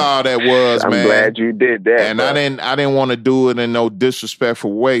 so that's all that was, man. I'm glad you did that. And bro. I didn't want to do it in no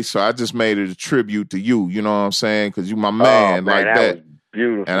disrespectful way, so I just made it a tribute to you. You know what I'm saying? Because you my man, like that.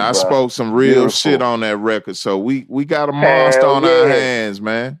 Beautiful, and I spoke some real shit on that record. So we got a monster on our hands,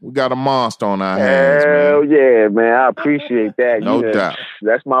 man. We got a monster on our hands, man. Hell yeah, man. I appreciate that. No doubt.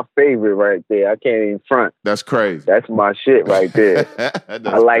 That's my favorite right there. I can't even front. That's crazy. That's my shit right there. crazy.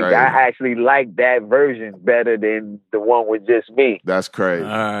 I actually like that version better than the one with just me. That's crazy. All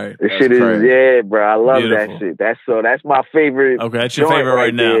right. The shit is bro. I love that shit. That's my favorite. Okay, that's your favorite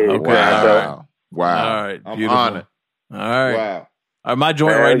right now. There. Okay. Wow. All right. I'm beautiful. honored. All right. Wow. My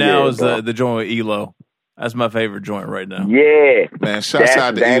joint right now is the joint with ELO. That's my favorite joint right now. Yeah. Man, shouts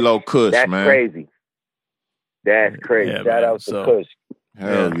out to ELO Kush, that's man. That's crazy. That's crazy. Yeah, Shout out to Kush.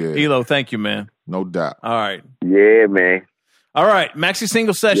 Hell yeah. Elo, thank you, man. No doubt. All right. Yeah, man. All right. Maxi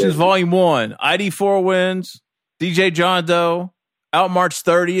Single Sessions, Volume 1. ID 4 Winds. DJ John Doe. Out March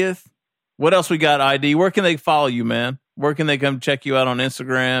 30th. What else we got, ID? Where can they follow you, man? Where can they come check you out on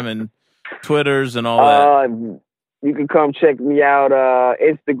Instagram and Twitters and all that? You can come check me out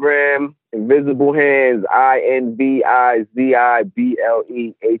Instagram, Invisible Hands,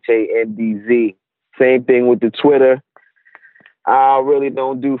 INVIZIBLEHANDZ. Same thing with the Twitter. I really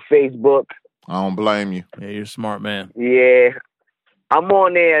don't do Facebook. I don't blame you. Yeah, you're a smart man. Yeah. I'm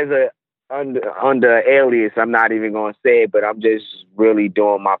on there as under alias. I'm not even going to say it, but I'm just really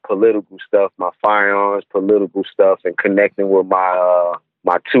doing my political stuff, my firearms, political stuff, and connecting with my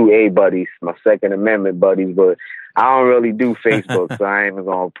 2A buddies, my Second Amendment buddies, but I don't really do Facebook, so I ain't even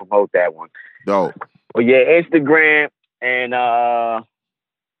going to promote that one. Dope. But yeah, Instagram and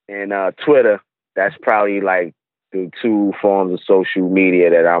Twitter, that's probably like the two forms of social media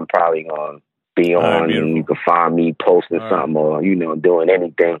that I'm probably going to be on, and you can find me posting something or, doing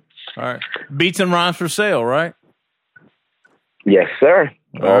anything. All right. Beats and rhymes for sale, right? Yes, sir.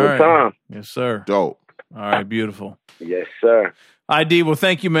 All the time. Yes, sir. Dope. All right, beautiful. Yes, sir. ID, well,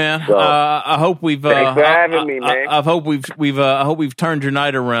 thank you, man. I hope we've. Thanks for having me, man. I hope we've turned your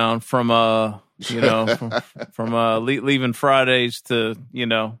night around from leaving Fridays to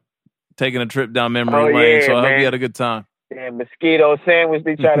taking a trip down memory lane. So I hope you had a good time. Yeah, mosquito sandwich.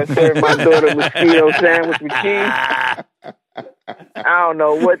 They try to serve my daughter mosquito sandwich with cheese. I don't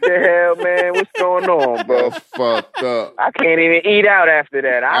know what the hell, man. What's going on, bro? That's fucked up. I can't even eat out after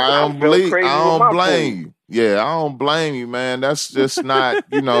that. I don't blame you. Yeah, I don't blame you, man. That's just not,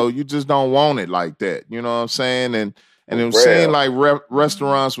 you just don't want it like that. You know what I'm saying? And it seemed like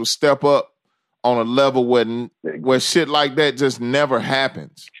restaurants would step up on a level where shit like that just never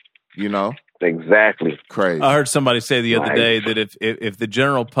happens, Exactly. Crazy. I heard somebody say the other day that if the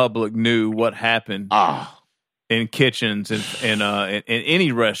general public knew what happened in kitchens and in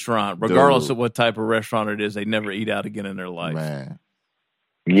any restaurant, regardless of what type of restaurant it is, they never eat out again in their life. Man.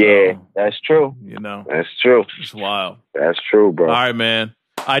 Yeah, that's true. That's true. It's wild. That's true, bro. All right, man.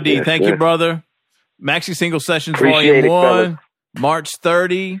 ID, thank you, brother. Maxi Single Sessions, Appreciate Volume 1, March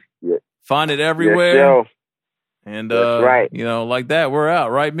 30. Yeah. Find it everywhere. Yes, and that's right. Like that, we're out,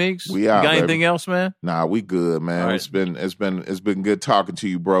 right, Meeks? We out. You got baby. anything else, man? Nah, we good, man. Right. It's been good talking to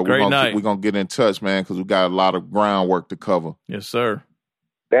you, bro. Great night. We're gonna get in touch, man, because we got a lot of groundwork to cover. Yes, sir.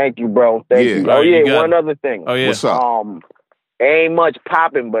 Thank you, bro. Thank you. Right, oh yeah, one other thing. Oh yeah. What's up? Ain't much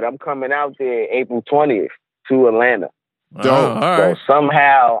popping, but I'm coming out there April 20th to Atlanta. Dope. All right. So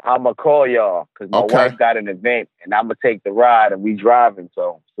somehow I'm going to call y'all because my wife got an event and I'm going to take the ride and we driving.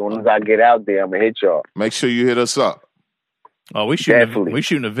 So as soon as I get out there, I'm going to hit y'all. Make sure you hit us up. Oh, we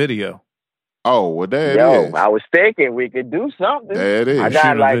shooting a video. Oh, well, there it is. I was thinking we could do something. There it is. I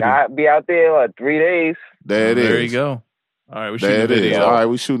got I'll be out there 3 days. There it is. There you go. All right, we're shooting there a video. Is. All right,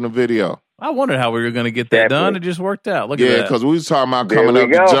 we shooting a video. I wondered how we were going to get that done. It just worked out. Look at that. Yeah, because we was talking about coming up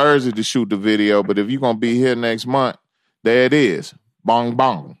to Jersey to shoot the video, but if you're going to be here next month, there it is. Bong,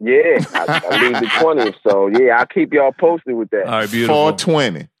 bong. Yeah, I leave the 20th, so yeah, I'll keep y'all posted with that. All right, beautiful.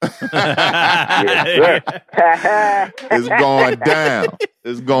 420. Yes, sir. It's going down.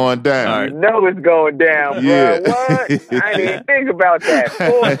 It's going down. Right. You know it's going down, yeah. Bro. What? I didn't even think about that.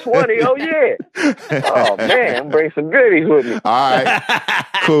 420, oh yeah. Oh man, I'm bringing some goodies with me. All right,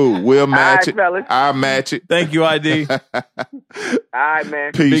 cool. We'll match it. Fellas. I'll match it. Thank you, ID. All right,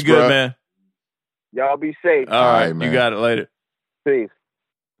 man. Peace, be good, bro. man. Y'all be safe. All right, man. You got it later. Peace.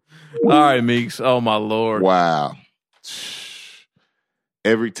 All right, Meeks. Oh my Lord. Wow.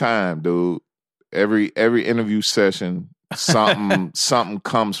 Every time, dude. Every interview session, something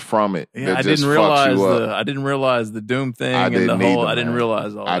comes from it. Yeah, that just fucks you up. I didn't realize the Doom thing and the whole. I didn't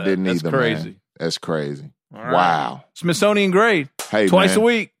realize all that. I didn't either. That's crazy. Man. That's crazy. Right. Wow. Smithsonian grade. Hey, twice a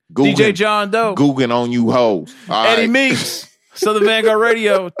week. DJ John Doe. Googling on you hoes. Eddie Meeks. Southern Vanguard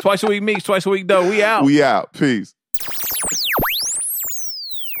Radio. Twice a week Meeks. Twice a week Doe. We out. We out. Peace.